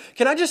bad word.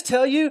 Can I just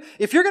tell you,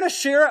 if you're going to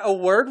share a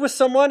word with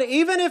someone,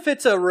 even if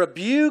it's a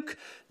rebuke,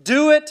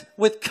 do it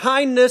with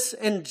kindness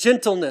and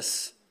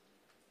gentleness.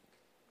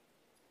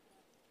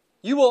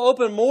 You will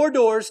open more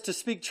doors to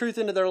speak truth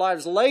into their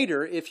lives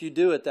later if you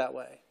do it that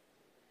way.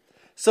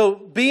 So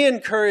be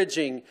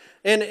encouraging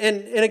and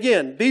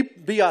again,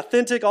 be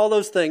authentic, all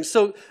those things.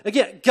 So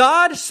again,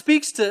 God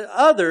speaks to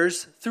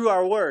others through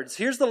our words.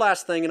 Here's the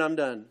last thing and I'm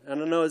done. I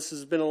don't know, this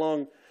has been a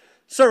long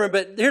sermon,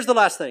 but here's the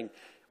last thing.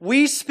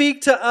 We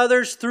speak to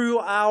others through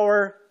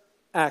our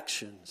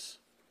actions.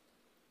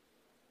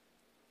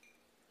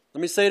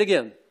 Let me say it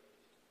again.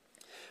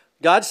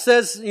 God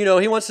says, you know,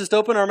 He wants us to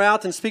open our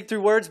mouth and speak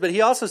through words, but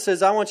He also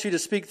says, I want you to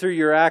speak through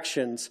your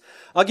actions.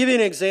 I'll give you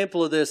an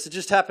example of this. It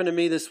just happened to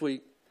me this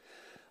week.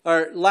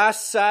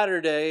 Last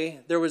Saturday,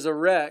 there was a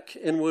wreck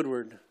in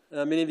Woodward.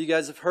 Many of you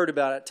guys have heard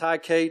about it. Ty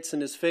Cates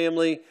and his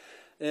family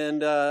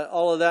and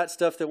all of that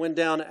stuff that went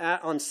down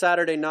on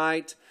Saturday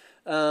night.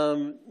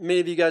 Many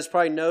of you guys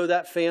probably know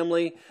that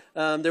family.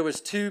 There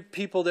was 2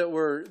 people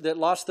that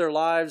lost their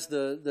lives,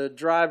 the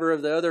driver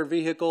of the other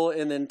vehicle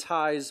and then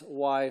Ty's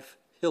wife,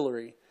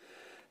 Hillary.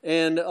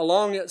 And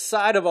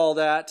alongside of all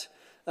that,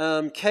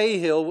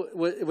 Cahill,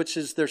 which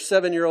is their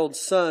 7-year-old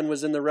son,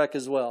 was in the wreck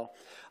as well.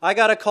 I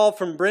got a call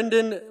from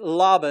Brendan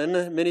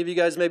Lobbin. Many of you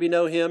guys maybe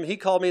know him. He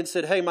called me and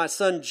said, hey, my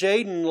son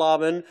Jaden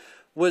Lobbin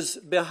was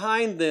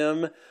behind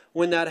them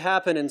when that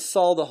happened and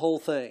saw the whole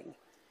thing.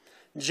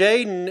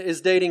 Jaden is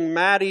dating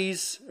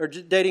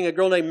a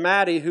girl named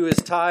Maddie, who is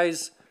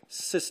Ty's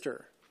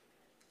sister.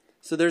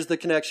 So there's the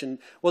connection.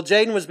 Well,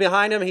 Jaden was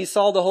behind him. He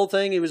saw the whole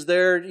thing. He was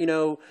there, you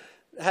know,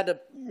 had to,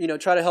 you know,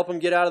 try to help him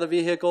get out of the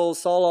vehicle,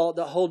 saw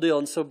the whole deal.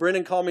 And so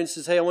Brendan called me and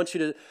says, hey, I want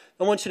you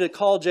to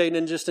call Jaden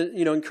and just,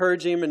 you know,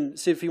 encourage him and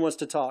see if he wants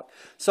to talk.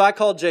 So I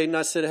called Jaden.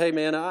 I said, hey,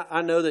 man,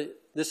 I know that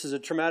this is a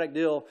traumatic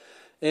deal.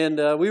 And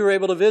we were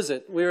able to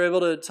visit. We were able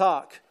to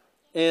talk.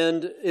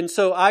 And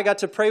so I got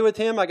to pray with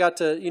him. I got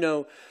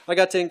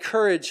to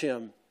encourage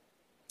him.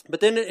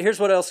 But then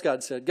here's what else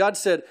God said. God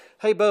said,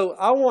 hey, Bo,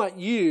 I want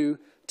you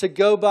to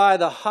go by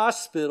the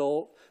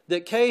hospital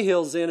that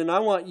Cahill's in, and I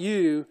want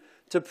you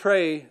to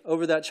pray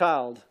over that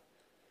child.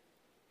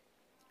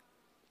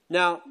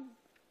 Now,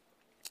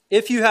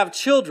 if you have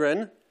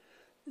children,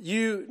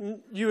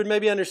 you would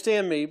maybe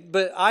understand me,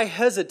 but I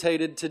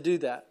hesitated to do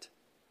that.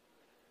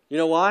 You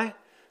know why?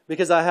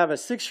 Because I have a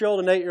 6-year-old,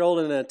 an 8-year-old,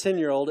 and a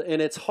 10-year-old,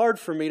 and it's hard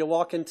for me to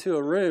walk into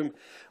a room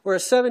where a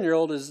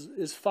 7-year-old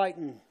is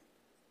fighting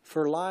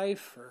for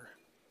life, or,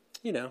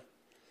 you know,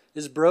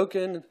 is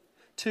broken,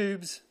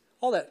 tubes,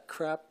 all that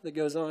crap that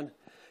goes on.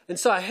 And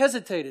so I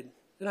hesitated,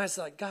 and I was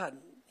like, God,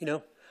 you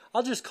know,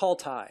 I'll just call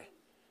Ty.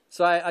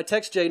 So I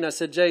text Jaden. I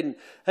said, Jaden,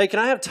 hey, can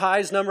I have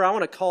Ty's number? I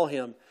want to call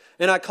him.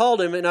 And I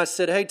called him and I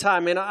said, hey, Ty,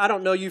 man, I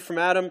don't know you from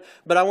Adam,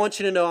 but I want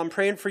you to know I'm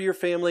praying for your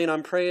family and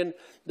I'm praying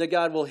that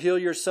God will heal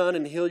your son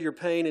and heal your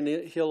pain and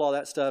heal all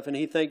that stuff. And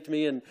he thanked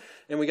me and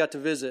we got to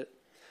visit.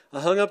 I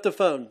hung up the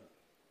phone.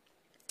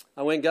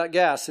 I went and got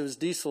gas. It was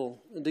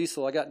diesel.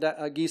 I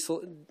got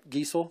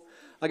diesel.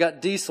 I got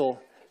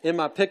diesel in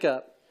my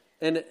pickup.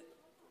 And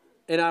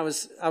I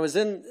was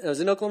in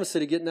Oklahoma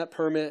City getting that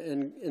permit,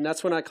 and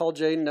that's when I called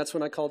Jaden. That's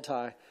when I called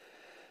Ty,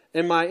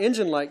 and my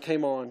engine light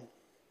came on.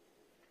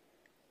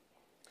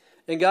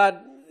 And God,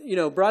 you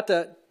know, brought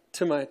that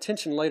to my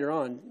attention later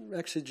on.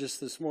 Actually, just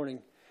this morning,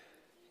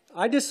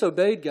 I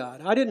disobeyed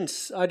God. I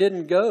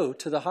didn't go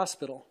to the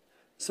hospital,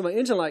 so my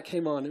engine light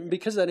came on, and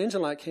because that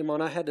engine light came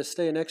on, I had to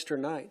stay an extra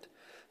night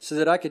so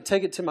that I could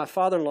take it to my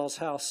father-in-law's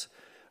house,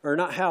 or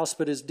not house,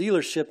 but his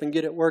dealership, and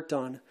get it worked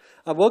on.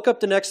 I woke up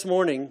the next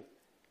morning.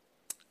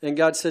 And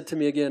God said to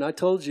me again, I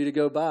told you to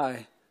go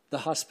by the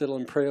hospital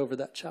and pray over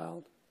that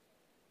child.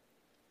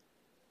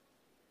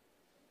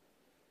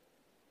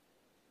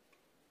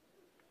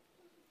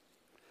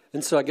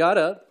 And so I got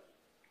up,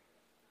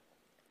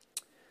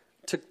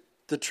 took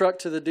the truck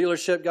to the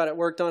dealership, got it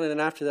worked on, and then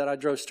after that I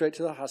drove straight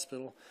to the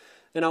hospital.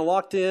 And I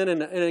walked in,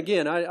 and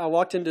again, I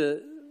walked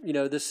into, you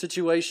know, this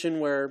situation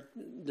where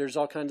there's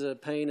all kinds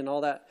of pain and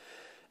all that.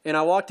 And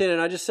I walked in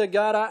and I just said,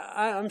 God,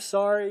 I'm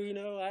sorry, you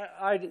know,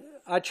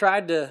 I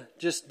tried to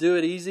just do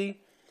it easy,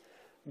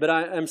 but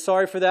I'm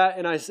sorry for that.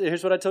 And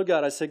here's what I told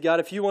God. I said, God,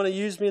 if you want to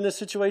use me in this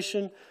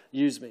situation,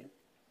 use me.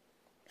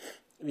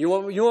 You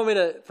want me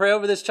to pray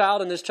over this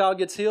child and this child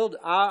gets healed?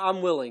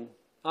 I'm willing.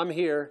 I'm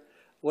here.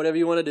 Whatever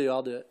you want to do,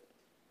 I'll do it.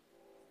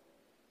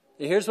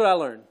 And here's what I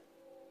learned.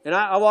 And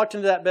I walked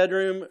into that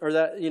bedroom, or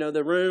that, you know,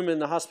 the room in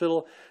the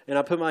hospital, and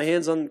I put my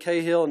hands on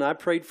Cahill and I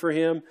prayed for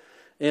him.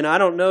 And I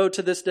don't know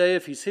to this day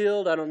if he's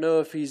healed. I don't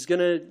know if he's going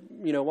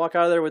to, walk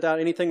out of there without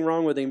anything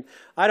wrong with him.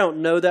 I don't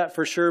know that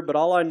for sure, but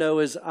all I know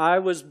is I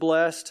was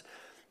blessed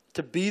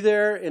to be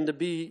there and to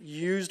be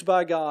used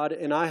by God,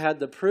 and I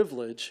had the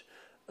privilege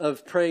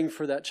of praying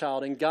for that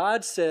child. And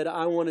God said,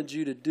 I wanted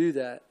you to do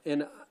that.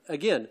 And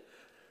again,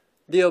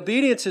 the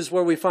obedience is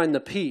where we find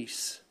the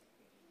peace.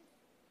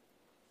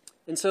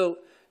 And so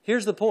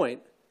here's the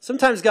point.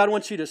 Sometimes God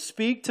wants you to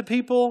speak to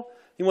people.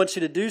 He wants you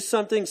to do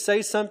something,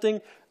 say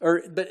something,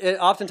 but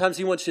oftentimes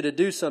He wants you to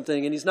do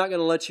something, and He's not going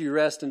to let you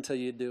rest until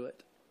you do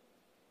it.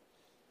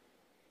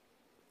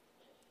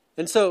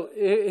 And so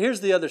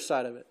here's the other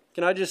side of it.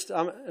 Can I just,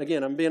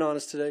 I'm being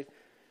honest today.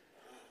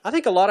 I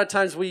think a lot of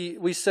times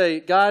we say,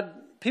 God,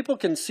 people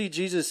can see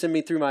Jesus in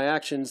me through my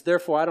actions,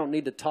 therefore I don't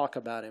need to talk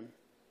about Him.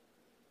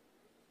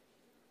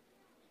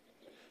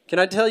 Can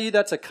I tell you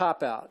that's a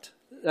cop-out?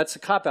 That's a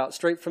cop-out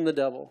straight from the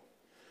devil.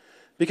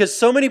 Because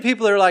so many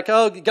people are like,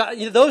 oh, God,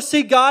 those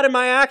see God in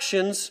my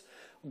actions.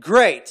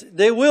 Great.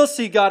 They will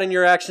see God in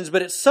your actions.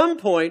 But at some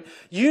point,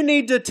 you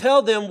need to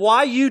tell them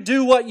why you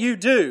do what you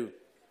do.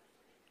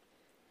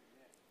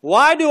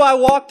 Why do I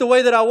walk the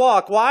way that I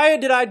walk? Why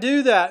did I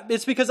do that?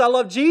 It's because I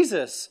love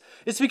Jesus.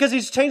 It's because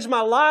He's changed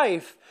my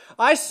life.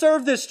 I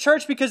serve this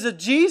church because of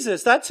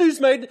Jesus. That's who's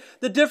made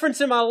the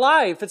difference in my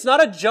life. It's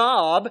not a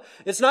job.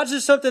 It's not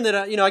just something that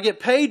I get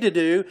paid to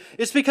do.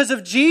 It's because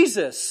of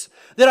Jesus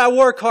that I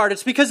work hard.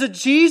 It's because of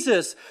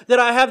Jesus that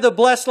I have the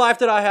blessed life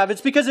that I have.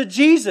 It's because of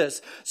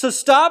Jesus. So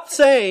stop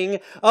saying,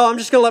 oh, I'm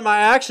just going to let my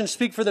actions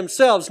speak for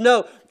themselves.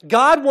 No,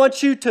 God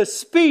wants you to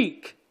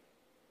speak.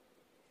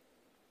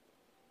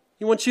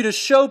 He wants you to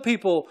show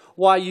people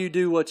why you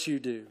do what you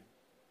do.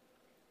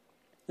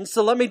 And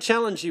so let me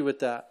challenge you with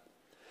that.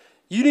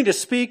 You need to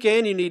speak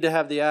and you need to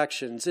have the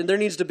actions. And there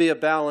needs to be a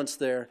balance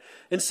there.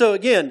 And so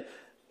again,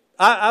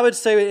 I would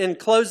say in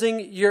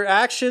closing, your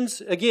actions,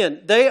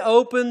 again, they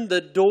open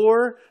the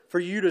door for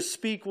you to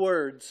speak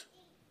words.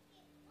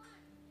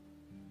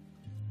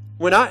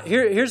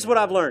 Here's what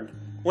I've learned.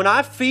 When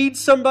I feed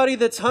somebody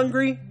that's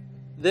hungry,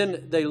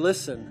 then they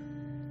listen.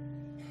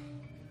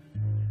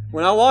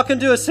 When I walk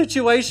into a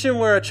situation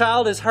where a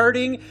child is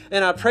hurting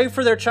and I pray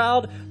for their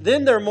child,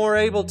 then they're more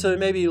able to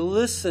maybe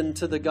listen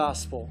to the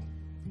gospel.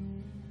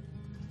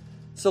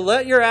 So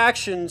let your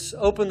actions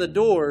open the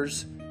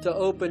doors to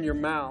open your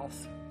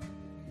mouth.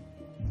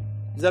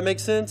 Does that make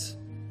sense?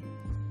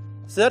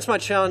 So that's my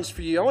challenge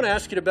for you. I want to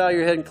ask you to bow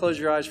your head and close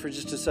your eyes for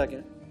just a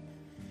second.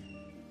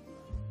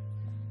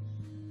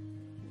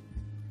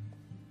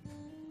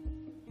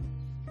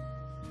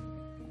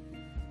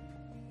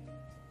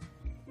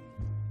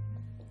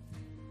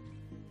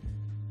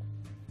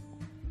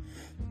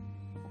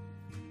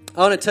 I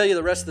want to tell you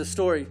the rest of the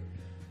story.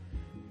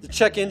 The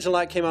check engine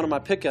light came out of my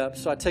pickup,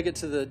 so I take it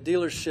to the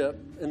dealership,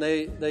 and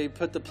they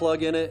put the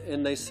plug in it,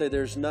 and they say,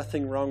 there's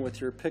nothing wrong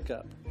with your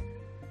pickup.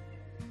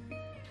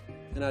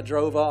 And I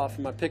drove off,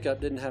 and my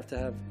pickup didn't have to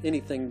have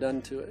anything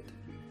done to it.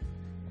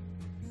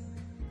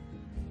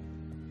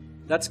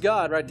 That's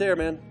God right there,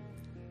 man.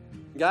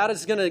 God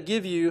is going to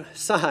give you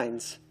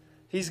signs.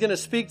 He's going to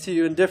speak to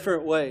you in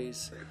different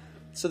ways.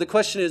 So the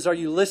question is, are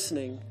you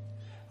listening?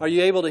 Are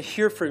you able to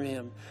hear from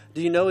Him?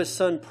 Do you know His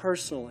Son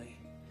personally?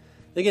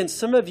 Again,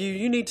 some of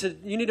you need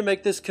to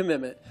make this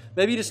commitment.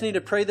 Maybe you just need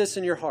to pray this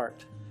in your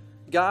heart.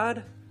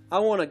 God, I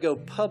want to go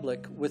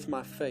public with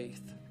my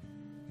faith.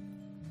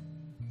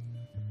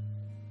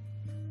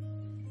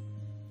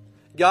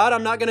 God,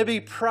 I'm not going to be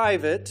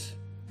private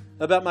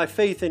about my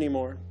faith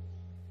anymore.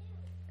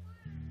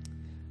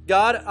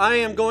 God, I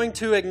am going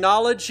to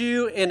acknowledge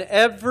you in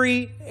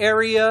every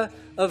area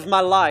of my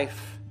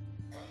life.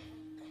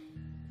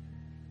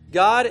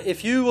 God,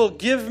 if you will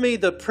give me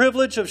the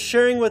privilege of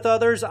sharing with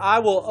others, I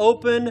will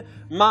open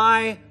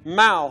my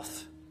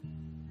mouth.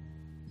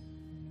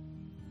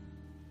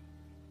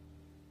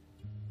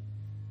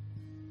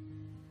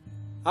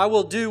 I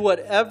will do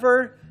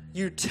whatever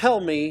you tell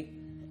me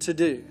to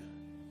do.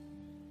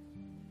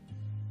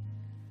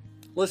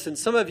 Listen,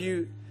 some of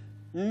you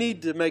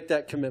need to make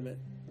that commitment,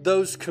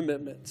 those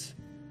commitments.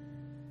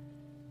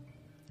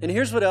 And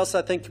here's what else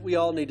I think we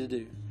all need to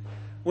do.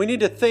 We need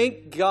to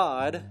thank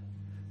God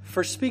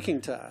for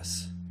speaking to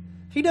us.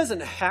 He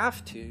doesn't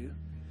have to,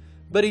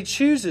 but He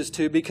chooses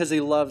to because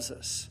He loves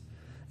us.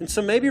 And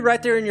so maybe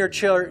right there in your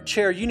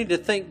chair, you need to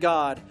thank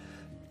God.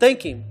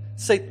 Thank Him.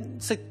 Say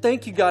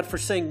thank you, God, for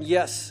saying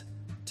yes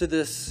to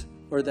this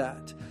or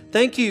that.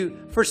 Thank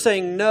you for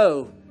saying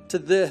no to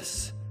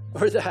this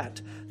or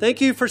that.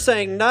 Thank you for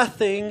saying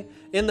nothing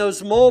in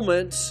those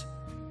moments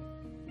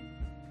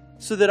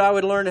so that I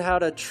would learn how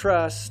to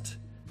trust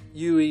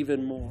you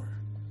even more.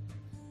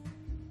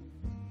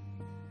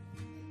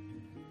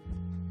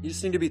 You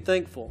just need to be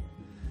thankful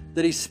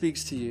that He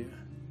speaks to you.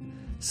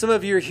 Some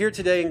of you are here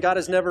today and God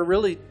has never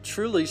really,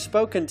 truly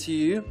spoken to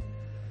you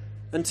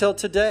until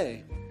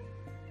today.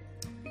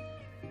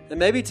 And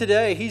maybe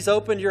today He's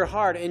opened your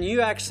heart and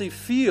you actually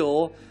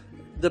feel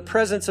the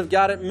presence of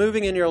God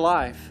moving in your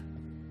life.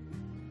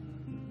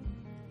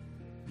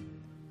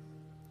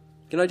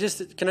 Can I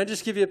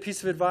just give you a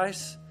piece of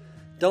advice?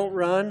 Don't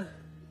run.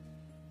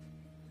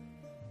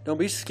 Don't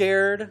be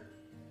scared.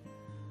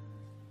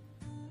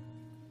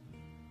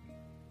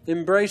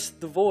 Embrace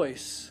the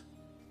voice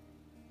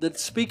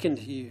that's speaking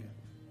to you.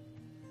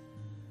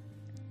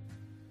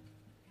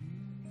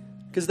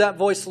 Because that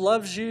voice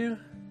loves you,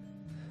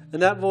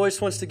 and that voice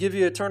wants to give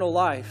you eternal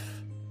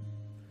life.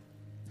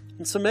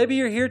 And so maybe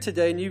you're here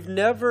today and you've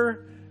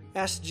never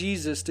asked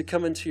Jesus to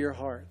come into your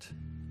heart.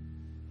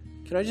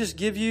 Can I just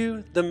give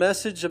you the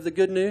message of the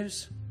good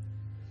news?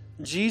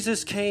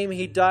 Jesus came,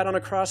 He died on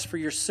a cross for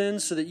your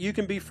sins so that you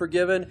can be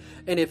forgiven.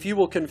 And if you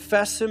will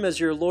confess Him as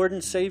your Lord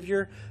and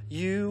Savior,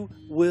 you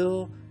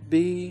will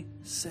be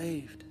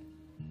saved.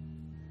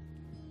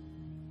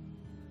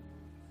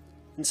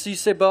 And so you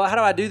say, "But how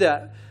do I do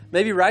that?"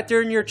 Maybe right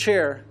there in your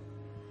chair,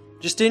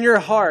 just in your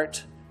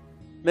heart,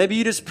 maybe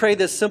you just pray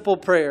this simple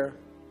prayer.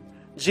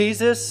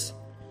 Jesus,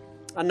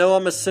 I know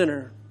I'm a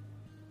sinner.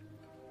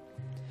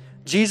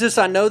 Jesus,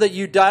 I know that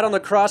you died on the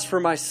cross for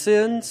my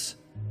sins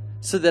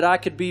so that I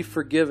could be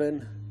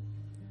forgiven.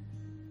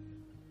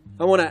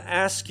 I want to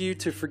ask you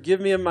to forgive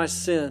me of my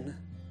sin.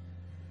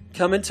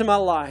 Come into my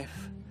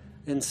life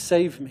and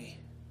save me.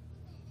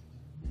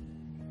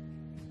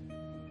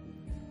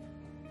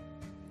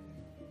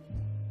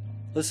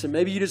 Listen,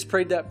 maybe you just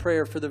prayed that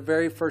prayer for the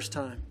very first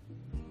time.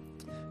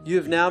 You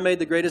have now made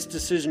the greatest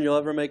decision you'll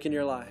ever make in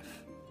your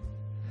life.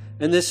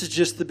 And this is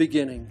just the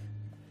beginning.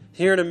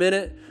 Here in a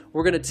minute,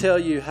 we're going to tell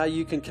you how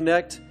you can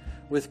connect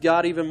with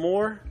God even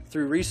more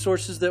through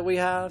resources that we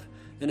have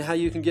and how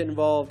you can get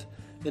involved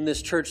in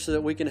this church so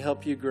that we can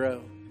help you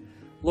grow.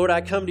 Lord,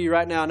 I come to you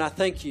right now and I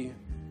thank you.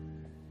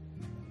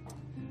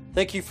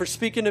 Thank you for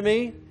speaking to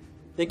me.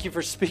 Thank you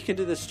for speaking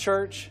to this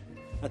church.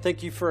 I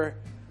thank you for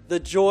the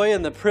joy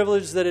and the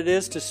privilege that it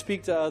is to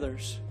speak to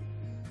others.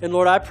 And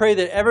Lord, I pray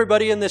that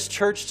everybody in this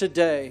church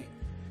today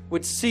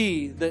would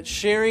see that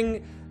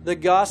sharing the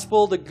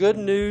gospel, the good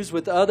news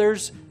with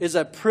others is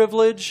a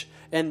privilege,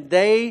 and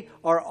they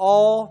are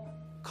all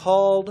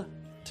called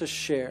to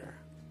share.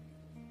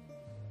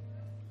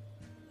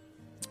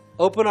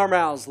 Open our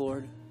mouths,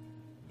 Lord.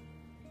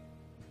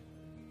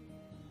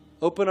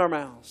 Open our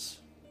mouths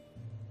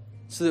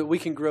so that we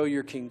can grow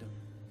your kingdom.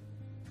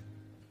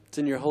 It's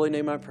in your holy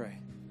name I pray.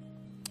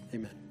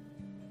 Amen.